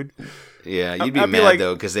sweet, dude. Yeah, you'd be mad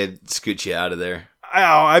though because they'd scoot you out of there.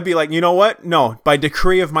 I'd be like, you know what? No, by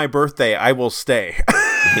decree of my birthday, I will stay.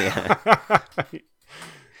 Yeah.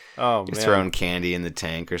 Oh, just throwing candy in the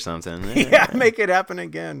tank or something. Yeah, make it happen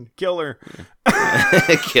again. Kill her.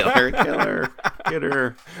 Kill her. Get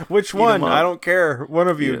her. Which one? I don't care. One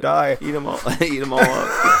of you die. Eat them all. Eat them all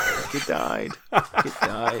up. Get died.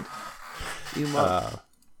 Eat them up.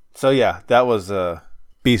 So yeah, that was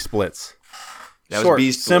Beast Blitz. That was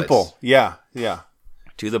Beast Blitz. Simple. Yeah.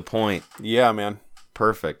 To the point. Yeah, man.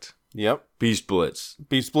 Perfect. Yep. Beast Blitz.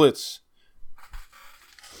 Beast Blitz.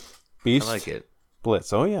 I like it.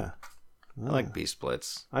 Blitz. Oh yeah. I like Beast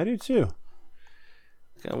Blitz. I do too.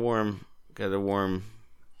 Got a warm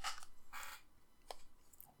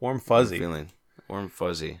fuzzy feeling. Warm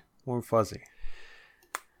fuzzy. We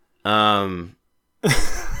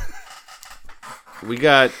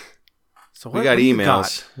got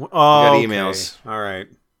emails. We got emails. All right.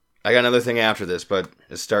 I got another thing after this, but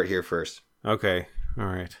let's start here first. Okay. All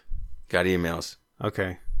right. Got emails.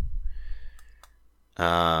 Okay.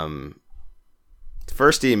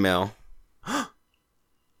 First email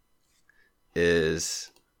is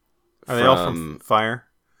Are they all from Fire?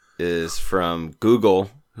 Is from Google,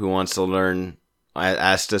 who wants to learn.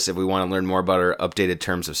 Asked us if we want to learn more about our updated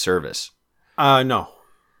terms of service. No.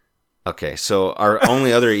 Okay, so our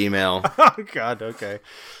only other email. Oh God. Okay.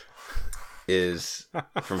 Is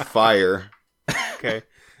from Fire. Okay.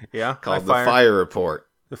 Yeah. Called the Fire Report.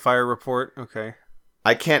 The Fire Report. Okay.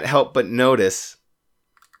 I can't help but notice.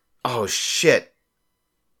 Oh shit.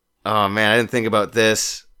 Oh, man, I didn't think about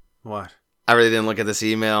this. What? I really didn't look at this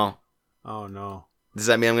email. Oh, no. Does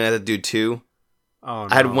that mean I'm going to have to do 2? Oh, no.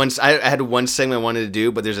 I had one segment I wanted to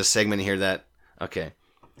do, but there's a segment here that... Okay.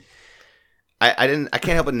 I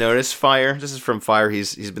can't help but notice Fire. This is from Fire.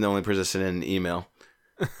 He's been the only person to send in an email.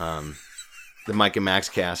 The Mike and Max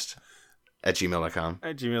cast at gmail.com.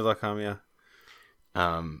 At gmail.com, yeah.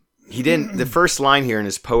 He didn't. The first line here in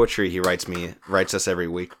his poetry he writes us every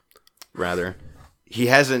week. Rather, he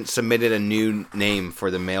hasn't submitted a new name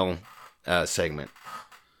for the mail segment.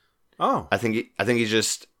 Oh, I think he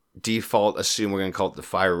just default assume we're gonna call it the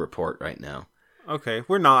Fire Report right now. Okay,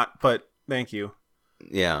 we're not, but thank you.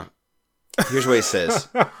 Yeah. Here's what he says.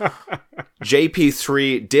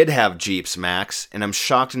 JP3 did have Jeeps, Max, and I'm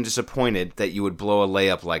shocked and disappointed that you would blow a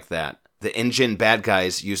layup like that. The engine bad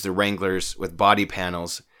guys used the Wranglers with body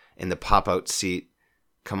panels in the pop-out seat.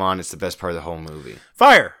 Come on, it's the best part of the whole movie.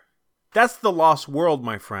 Fire! That's the Lost World,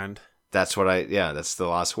 my friend. That's the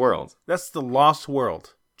Lost World. That's the Lost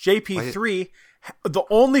World. JP3, the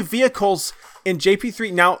only vehicles in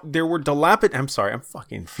JP3, now there were dilapidated, I'm sorry, I'm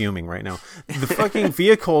fucking fuming right now. The fucking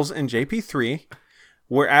vehicles in JP3,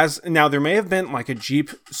 whereas, now there may have been like a Jeep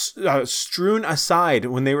strewn aside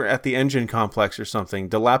when they were at the engine complex or something,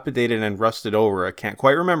 dilapidated and rusted over, I can't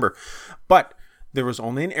quite remember. But there was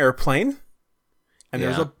only an airplane, and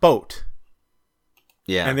there's a boat.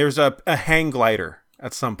 Yeah. And there's a hang glider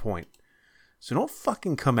at some point. So don't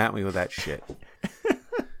fucking come at me with that shit.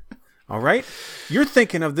 All right? You're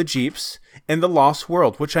thinking of the Jeeps and the Lost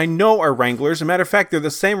World, which I know are Wranglers. As a matter of fact, they're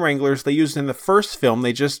the same Wranglers they used in the first film.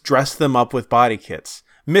 They just dressed them up with body kits.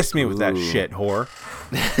 Miss me with that shit, whore.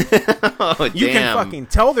 Oh, you damn. can fucking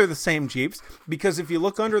tell they're the same Jeeps because if you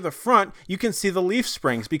look under the front, you can see the leaf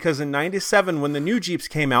springs because in 97, when the new Jeeps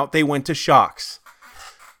came out, they went to shocks.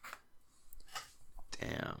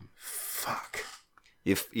 Damn. Fuck.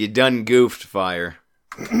 You done goofed, Fire.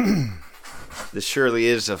 This surely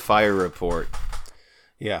is a Fire Report.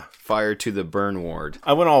 Yeah. Fire to the burn ward.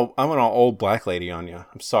 I went all old black lady on you.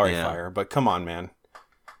 I'm sorry, Yeah. Fire, but come on, man.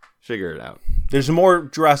 Figure it out. There's more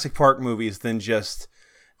Jurassic Park movies than just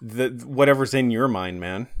whatever's in your mind,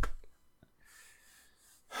 man.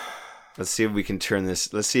 Let's see if we can turn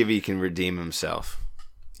this. Let's see if he can redeem himself.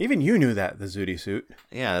 Even you knew that, the Zooty suit.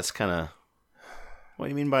 Yeah, that's kind of... What do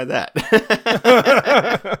you mean by that?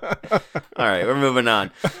 All right, we're moving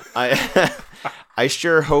on. I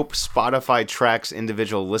sure hope Spotify tracks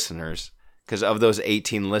individual listeners, because of those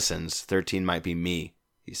 18 listens, 13 might be me,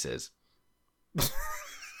 he says.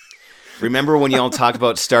 Remember when y'all talked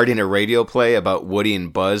about starting a radio play about Woody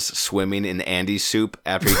and Buzz swimming in Andy's soup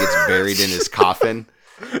after he gets buried in his coffin?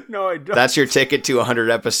 No, I don't. That's your ticket to 100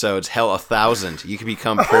 episodes. Hell, 1,000. You can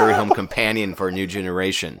become Prairie Home Companion for a new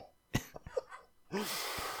generation.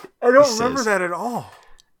 I don't remember that at all.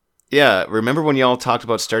 Yeah, remember when y'all talked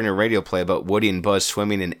about starting a radio play about Woody and Buzz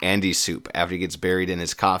swimming in Andy's soup after he gets buried in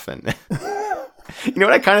his coffin? You know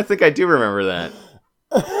what? I kind of think I do remember that.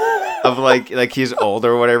 Of like he's old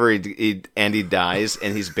or whatever, Andy dies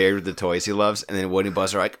and he's buried with the toys he loves, and then Woody and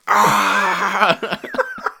Buzz are like, ah!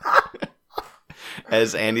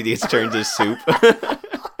 As Andy gets turned to soup.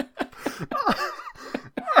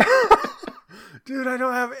 Dude, I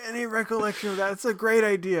don't have any recollection of that. It's a great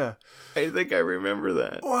idea. I think I remember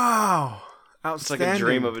that. Wow. It's like Outstanding. a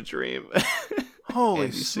dream of a dream. Holy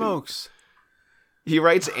Andy smokes. Soup. He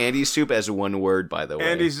writes Andy soup as one word, by the way.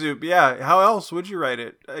 Andy soup, yeah. How else would you write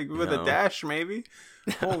it? Like, with a dash, maybe?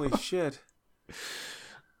 Holy shit.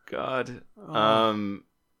 God.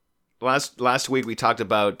 Last week we talked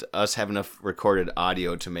about us having enough recorded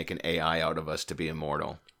audio to make an AI out of us to be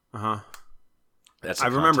immortal. Uh-huh. That's I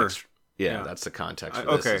remember. Yeah, that's the context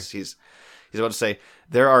for this. Okay. He's about to say,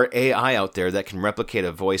 there are AI out there that can replicate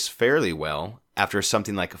a voice fairly well after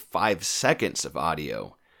something like 5 seconds of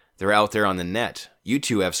audio. They're out there on the net. You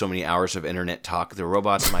two have so many hours of internet talk, the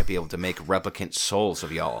robots might be able to make replicant souls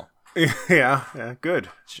of y'all. Yeah, good.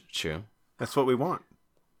 True. That's what we want.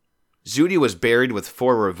 Zooty was buried with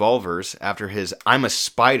 4 revolvers after his "I'm a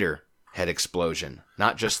spider" head explosion.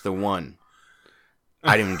 Not just the one.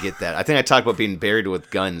 I didn't even get that. I think I talked about being buried with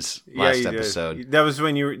guns last episode. Did. That was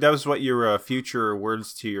when that was what your future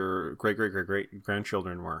words to your great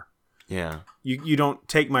grandchildren were. Yeah. You don't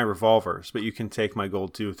take my revolvers, but you can take my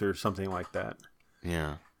gold tooth or something like that.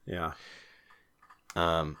 Yeah. Yeah.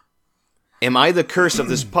 Am I the curse of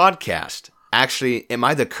this podcast? Actually, am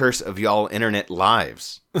I the curse of y'all internet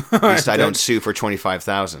lives? At least I don't sue for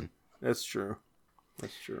 $25,000. That's true.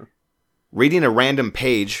 That's true. Reading a random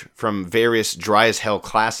page from various dry as hell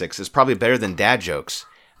classics is probably better than dad jokes.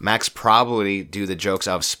 Max probably do the jokes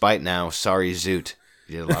out of spite now. Sorry, Zoot.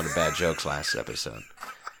 You did a lot of bad jokes last episode.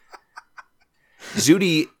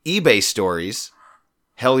 Zudi eBay stories.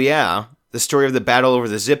 Hell yeah. The story of the battle over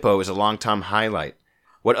the Zippo is a long-time highlight.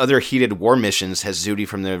 What other heated war missions has Zudi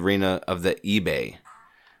from the arena of the eBay?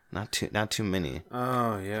 Not too many.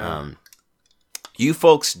 Oh, yeah. You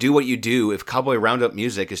folks do what you do. If Cowboy Roundup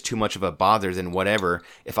music is too much of a bother, then whatever.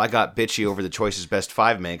 If I got bitchy over the Choice's Best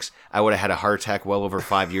 5 mix, I would have had a heart attack well over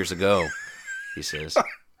 5 years ago, he says.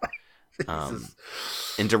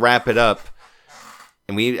 And to wrap it up,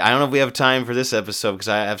 and I don't know if we have time for this episode because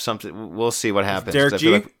I have something. We'll see what happens. Derek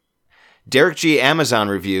G? Derek G Amazon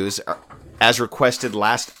reviews as requested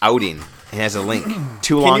last outing. He has a link.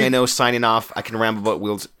 Too long, I know, signing off. I can ramble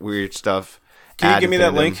about weird stuff. Can you give me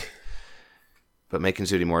that link? But making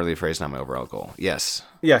Zudi morally afraid is not my overall goal. Yes.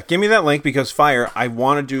 Yeah, give me that link because I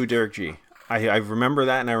want to do Derek G. I remember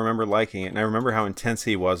that and I remember liking it. And I remember how intense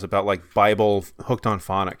he was about like Bible hooked on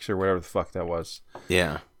phonics or whatever the fuck that was.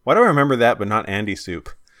 Yeah. Why do I remember that but not Andy Soup?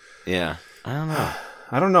 Yeah. I don't know.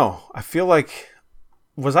 I don't know. I feel like...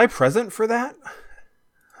 Was I present for that?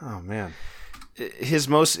 Oh, man.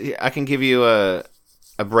 I can give you a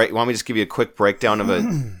break. Want me to just give you a quick breakdown of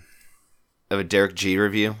a Derek G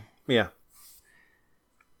review? Yeah.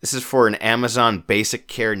 This is for an Amazon Basic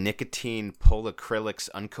Care Nicotine Polyacrylics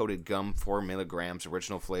Uncoated Gum 4 milligrams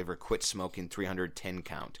original flavor quit smoking 310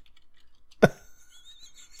 count.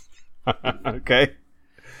 Okay.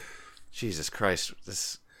 Jesus Christ.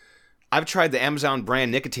 I've tried the Amazon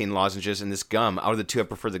brand nicotine lozenges and this gum. Out of the two, I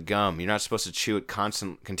prefer the gum. You're not supposed to chew it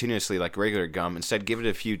continuously like regular gum. Instead, give it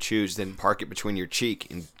a few chews, then park it between your cheek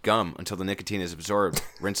and gum until the nicotine is absorbed.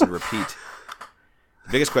 Rinse and repeat.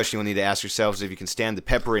 The biggest question you'll need to ask yourself is if you can stand the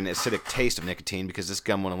peppery and acidic taste of nicotine, because this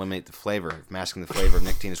gum will eliminate the flavor. If masking the flavor of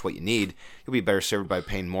nicotine is what you need, you'll be better served by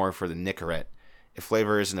paying more for the Nicorette. If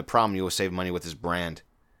flavor isn't a problem, you will save money with this brand.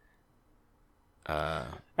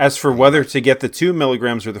 As for whether to get the 2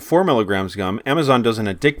 milligrams or the 4 milligrams gum, Amazon does an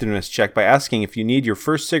addictiveness check by asking if you need your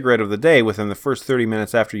first cigarette of the day within the first 30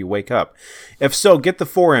 minutes after you wake up. If so, get the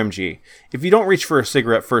 4 mg. If you don't reach for a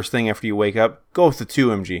cigarette first thing after you wake up, go with the 2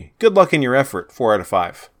 mg. Good luck in your effort. 4 out of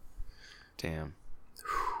 5. Damn.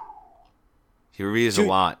 He reviews a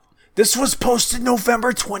lot. This was posted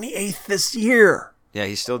November 28th this year. Yeah,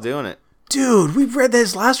 he's still doing it. Dude, we read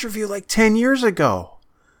his last review like 10 years ago.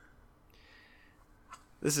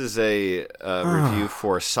 This is a review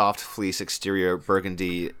for Soft Fleece Exterior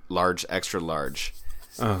Burgundy Large Extra Large.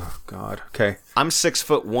 Oh, God. Okay. I'm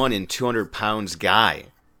 6'1" and 200 pounds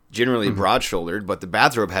guy. Generally broad-shouldered, but the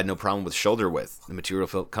bathrobe had no problem with shoulder width. The material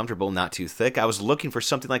felt comfortable, not too thick. I was looking for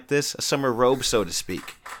something like this, a summer robe, so to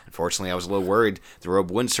speak. Unfortunately, I was a little worried the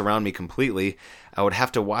robe wouldn't surround me completely. I would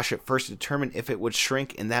have to wash it first to determine if it would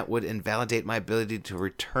shrink, and that would invalidate my ability to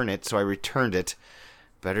return it, so I returned it.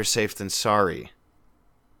 Better safe than sorry.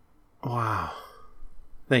 Wow.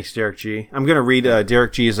 Thanks, Derek G. I'm going to read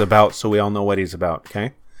Derek G's about so we all know what he's about,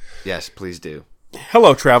 okay? Yes, please do.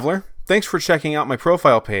 Hello, traveler. Thanks for checking out my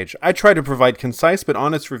profile page. I try to provide concise but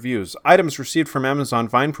honest reviews. Items received from Amazon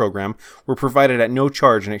Vine program were provided at no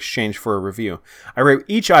charge in exchange for a review. I rate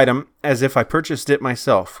each item as if I purchased it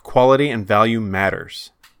myself. Quality and value matters.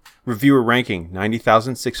 Reviewer ranking,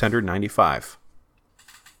 90,695.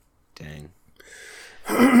 Dang.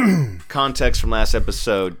 Context from last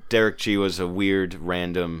episode, Derek G was a weird,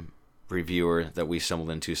 random reviewer that we stumbled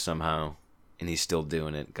into somehow, and he's still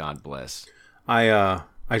doing it. God bless. I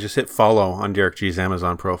just hit follow on Derek G's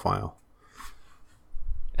Amazon profile.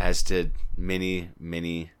 As did many,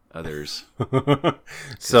 many others.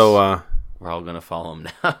 So, we're all going to follow him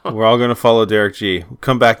now. We're all going to follow Derek G.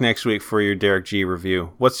 Come back next week for your Derek G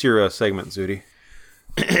review. What's your segment, Zudi?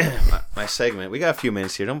 my segment. We got a few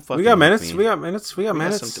minutes here. Don't fucking. We got minutes. Me. We got minutes. We got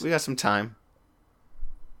minutes. We got some time.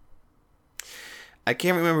 I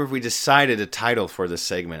can't remember if we decided a title for this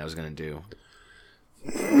segment I was going to do.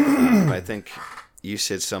 But I think you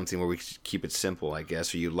said something where we could keep it simple, I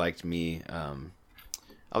guess, or you liked me. I'll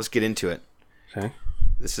just get into it. Okay.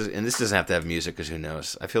 This doesn't have to have music because who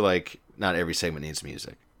knows? I feel like not every segment needs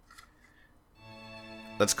music.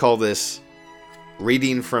 Let's call this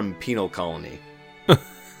Reading from Penal Colony.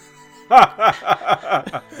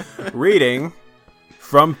 Reading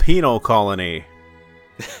from Penal Colony.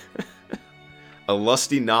 A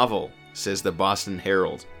lusty novel, says the Boston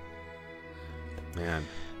Herald. Man.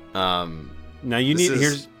 Now you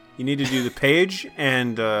need you need to do the page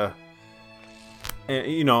and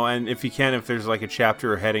you know, and if you can, if there's like a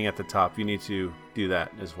chapter or heading at the top, you need to do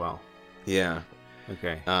that as well. Yeah.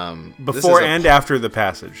 Okay. Before and after the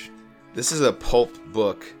passage. This is a pulp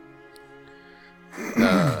book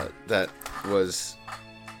that was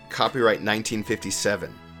copyright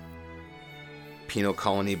 1957. Penal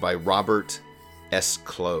Colony by Robert S.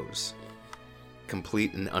 Close.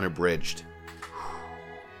 complete and unabridged.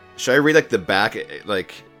 Should I read like the back,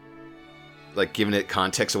 like giving it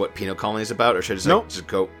context of what penal colony is about, or should I just just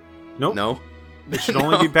go? Nope. No. It should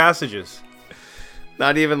only be passages.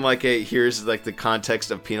 Not even like here's like the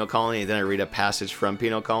context of penal colony, and then I read a passage from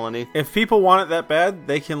penal colony. If people want it that bad,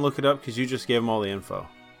 they can look it up because you just gave them all the info.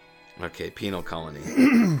 Okay, penal colony,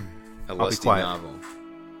 a lusty quiet. novel.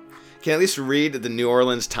 Can I at least read the New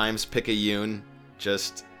Orleans Times Picayune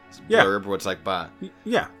just blurb where it's like, bah.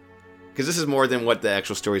 Yeah. Because this is more than what the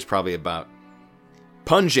actual story is probably about.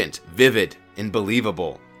 Pungent, vivid, and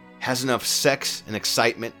believable. Has enough sex and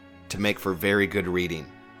excitement to make for very good reading.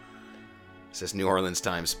 Says New Orleans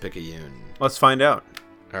Times Picayune. Let's find out.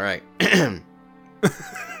 All right.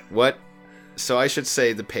 What? So I should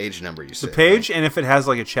say the page number you said. The page, right? and if it has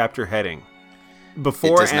like a chapter heading.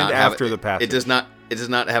 Before and after the passage. It does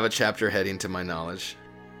not have a chapter heading to my knowledge.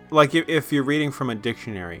 Like if you're reading from a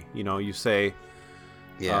dictionary, you say,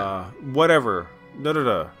 whatever,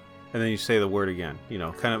 da-da-da, and then you say the word again,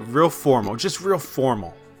 kind of real formal, just real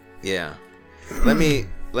formal. Yeah. Let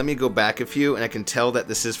me go back a few, and I can tell that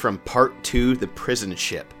this is from Part 2, The Prison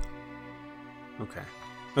Ship. Okay.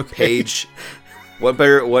 Page, what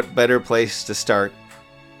better place to start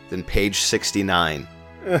than page 69?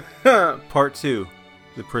 Part 2,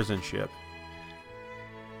 The Prison Ship.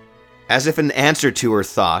 As if in answer to her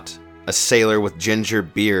thought, a sailor with ginger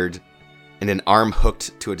beard and an arm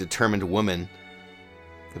hooked to a determined woman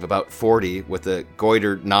of about 40 with a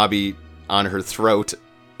goiter knobby on her throat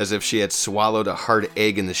as if she had swallowed a hard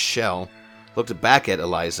egg in the shell, looked back at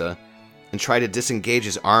Eliza and tried to disengage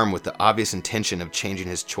his arm with the obvious intention of changing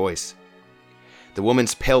his choice. The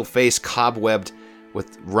woman's pale face, cobwebbed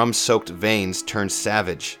with rum-soaked veins, turned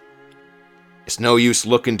savage. "It's no use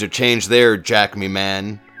looking to change there, Jack, me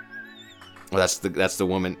man." Well, that's the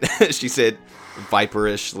woman. She said,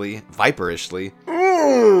 viperishly.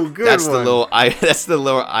 Ooh, good That's one. That's the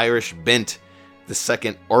little Irish bint, the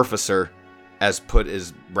second officer, as put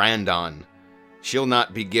his brand on. She'll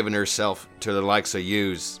not be giving herself to the likes of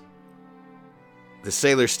yous. The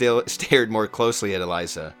sailor still stared more closely at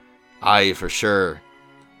Eliza. "Aye, for sure.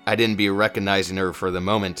 I didn't be recognizing her for the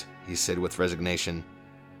moment," he said with resignation.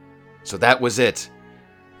 So that was it.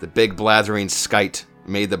 The big blathering skite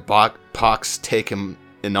made the pox take him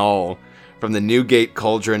in all. From the Newgate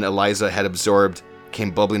cauldron Eliza had absorbed came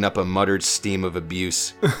bubbling up a muttered steam of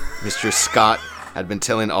abuse. Mr. Scott had been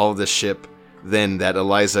telling all of the ship then that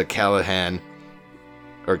Eliza Callahan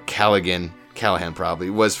probably,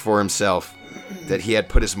 was for himself, that he had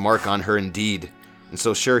put his mark on her indeed, and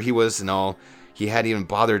so sure he was and all, he hadn't even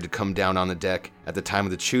bothered to come down on the deck at the time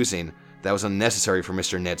of the choosing. That was unnecessary for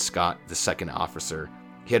Mr. Ned Scott, the second officer.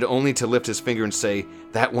 He had only to lift his finger and say,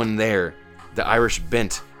 "That one there, the Irish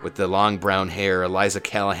bint with the long brown hair, Eliza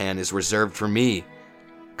Callahan, is reserved for me.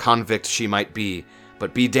 Convict she might be,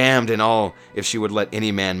 but be damned and all if she would let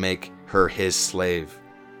any man make her his slave."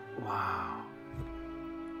 Wow.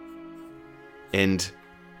 End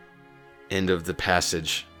of the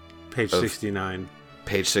passage. Page 69.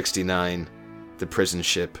 Page 69, The Prison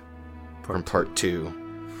Ship, from Part 2.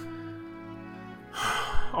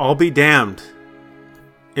 I'll be damned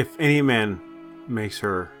if any man makes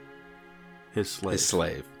her his slave. His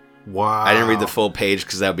slave. Wow. I didn't read the full page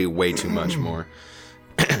because that would be way too much more.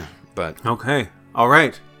 But okay. All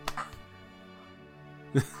right.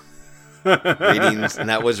 readings, and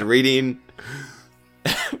that was reading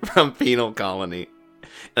from Penal Colony.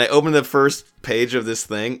 And I opened the first page of this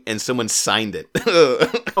thing, and someone signed it.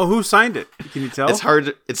 Oh, who signed it? Can you tell? It's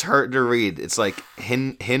hard to read. It's like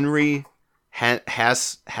Henry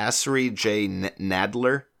Hassery J.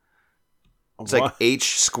 Nadler. It's like H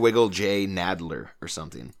squiggle J Nadler or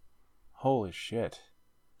something. Holy shit.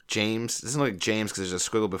 James. This isn't like James because there's a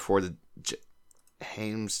squiggle before the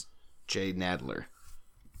James J. Nadler.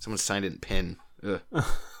 Someone signed it in pen. Ugh.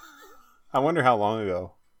 I wonder how long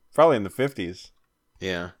ago. Probably in the 50s.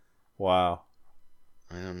 Yeah. Wow.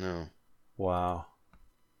 I don't know. Wow.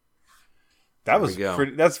 That's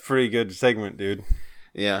a pretty good segment, dude.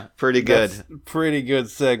 Yeah, pretty good. That's pretty good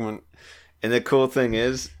segment. And the cool thing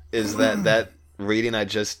is that reading I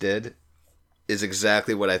just did is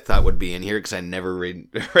exactly what I thought would be in here because I never read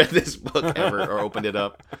this book ever or opened it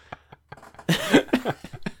up.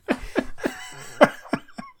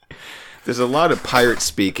 There's a lot of pirate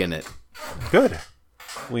speak in it. Good.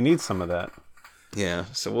 We need some of that. Yeah,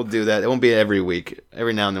 so we'll do that. It won't be every week.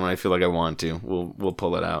 Every now and then when I feel like I want to, we'll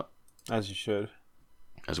pull it out. As you should.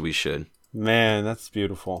 As we should. Man, that's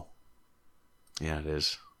beautiful. Yeah, it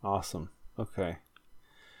is. Awesome. Okay.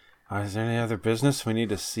 Is there any other business we need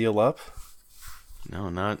to seal up? No,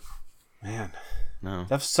 not. Man. No.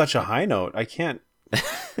 That's such a high note. I can't.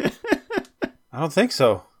 I don't think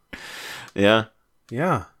so. Yeah.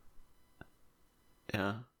 Yeah.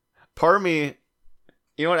 Yeah. Part of me,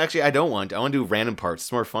 you know what? Actually, I don't want. I want to do random parts.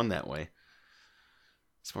 It's more fun that way.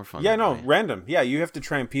 It's more fun. Yeah, that no, way. random. Yeah, you have to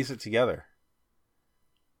try and piece it together.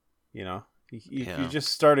 You know, you just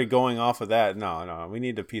started going off of that. No, we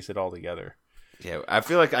need to piece it all together. Yeah, I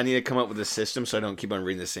feel like I need to come up with a system so I don't keep on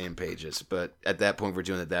reading the same pages. But at that point, if we're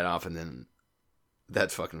doing it that often, then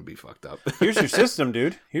that's fucking would be fucked up. Here's your system,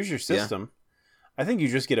 dude. Here's your system. Yeah. I think you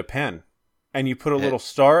just get a pen and you put a little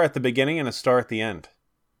star at the beginning and a star at the end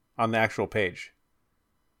on the actual page.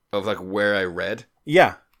 Of like where I read?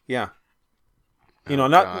 Yeah. You know,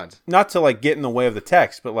 not to like get in the way of the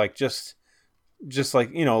text, but like just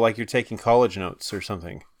like, you know, like you're taking college notes or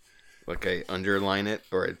something. Like I underline it,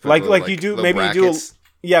 or like you do maybe brackets.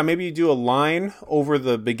 Maybe you do a line over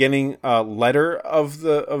the beginning letter of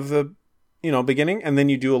the beginning, and then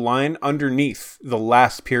you do a line underneath the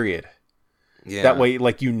last period. Yeah. That way,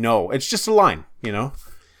 like, you know, it's just a line, you know.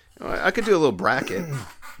 I could do a little bracket.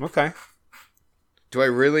 Okay. Do I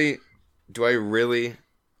really?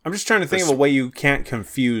 I'm just trying to think of a way you can't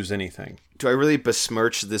confuse anything. Do I really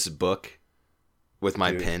besmirch this book with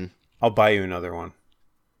my pen? I'll buy you another one.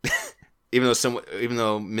 Even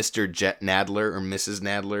though Mr. Nadler or Mrs.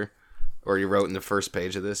 Nadler already wrote in the first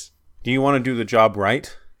page of this. Do you want to do the job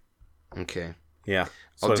right? Okay. Yeah.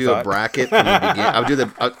 I'll do a bracket from the beginning. I'll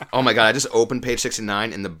do oh my god! I just opened page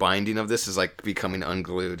 69, and the binding of this is like becoming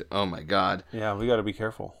unglued. Oh my god. Yeah, we got to be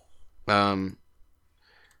careful. Where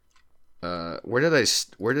did I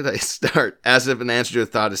start? As if an answer to a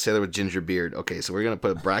thought, a sailor with ginger beard. Okay, so we're gonna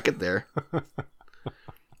put a bracket there,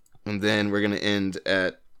 and then we're gonna end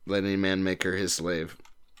at let any man make her his slave.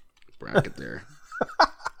 Bracket there.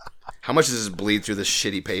 How much does this bleed through this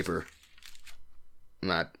shitty paper?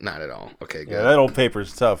 Not at all. Okay, good. Yeah, that old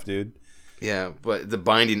paper's tough, dude. Yeah, but the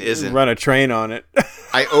binding isn't. Run a train on it.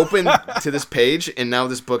 I opened to this page, and now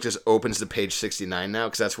this book just opens to page 69 now,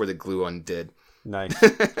 because that's where the glue undid. Nice.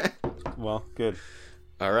 Well, good.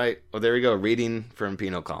 All right. Well, there we go. Reading from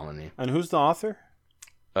Penal Colony. And who's the author?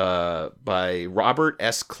 By Robert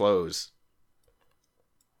S. Close.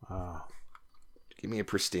 Wow. Give me a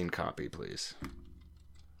pristine copy, please.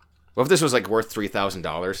 Well, if this was like worth $3,000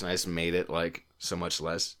 and I just made it like so much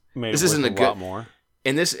less. This isn't a lot more.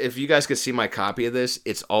 And this, if you guys could see my copy of this,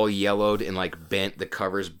 it's all yellowed and like bent. The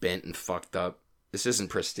cover's bent and fucked up. This isn't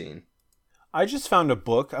pristine. I just found a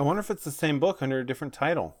book. I wonder if it's the same book under a different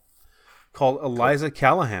title, called Eliza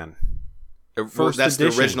Callahan. First that's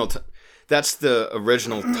edition. That's the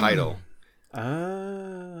original title.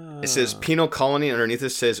 It says Penal Colony. Underneath it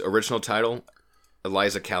says original title,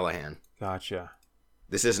 Eliza Callahan. Gotcha.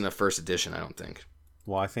 This isn't a first edition, I don't think.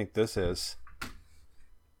 Well, I think this is.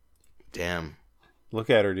 Damn. Look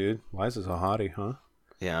at her, dude. Liza's a hottie, huh?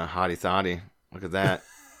 Yeah, hottie thottie. Look at that.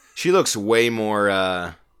 She looks way more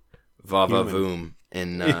va-va-voom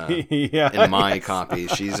in my copy.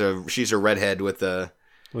 She's a redhead with her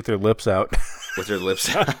lips out. With her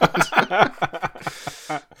lips out.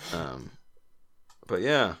 But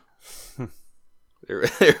yeah. There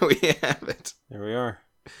we have it. There we are.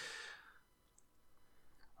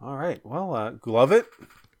 All right. Well, glove it.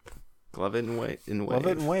 Glove it and wave. Glove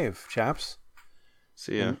it and wave, chaps.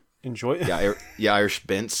 See ya. Enjoy it. Yeah, Irish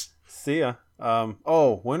Bints. See ya. You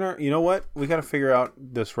know what? We got to figure out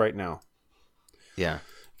this right now. Yeah.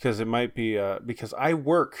 Because it might be, because I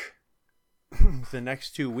work the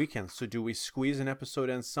next 2 weekends. So do we squeeze an episode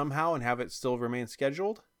in somehow and have it still remain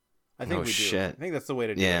scheduled? I think we do. Shit. I think that's the way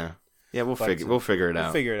to do it. Yeah, we'll figure it out. We'll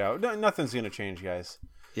figure it out. No, nothing's going to change, guys.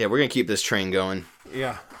 Yeah, we're going to keep this train going.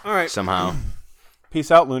 Yeah. All right. Somehow.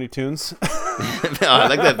 Peace out, Looney Tunes. I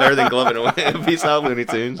like that better than Glove It Away. Peace out, Looney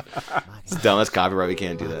Tunes. It's dumb. That's copyright. We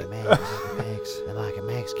can't do that.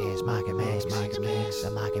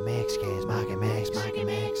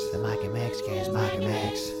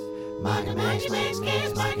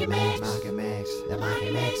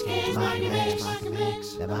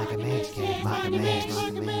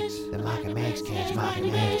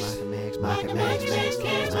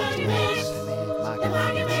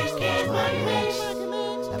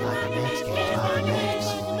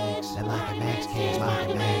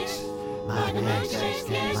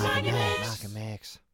 Mix.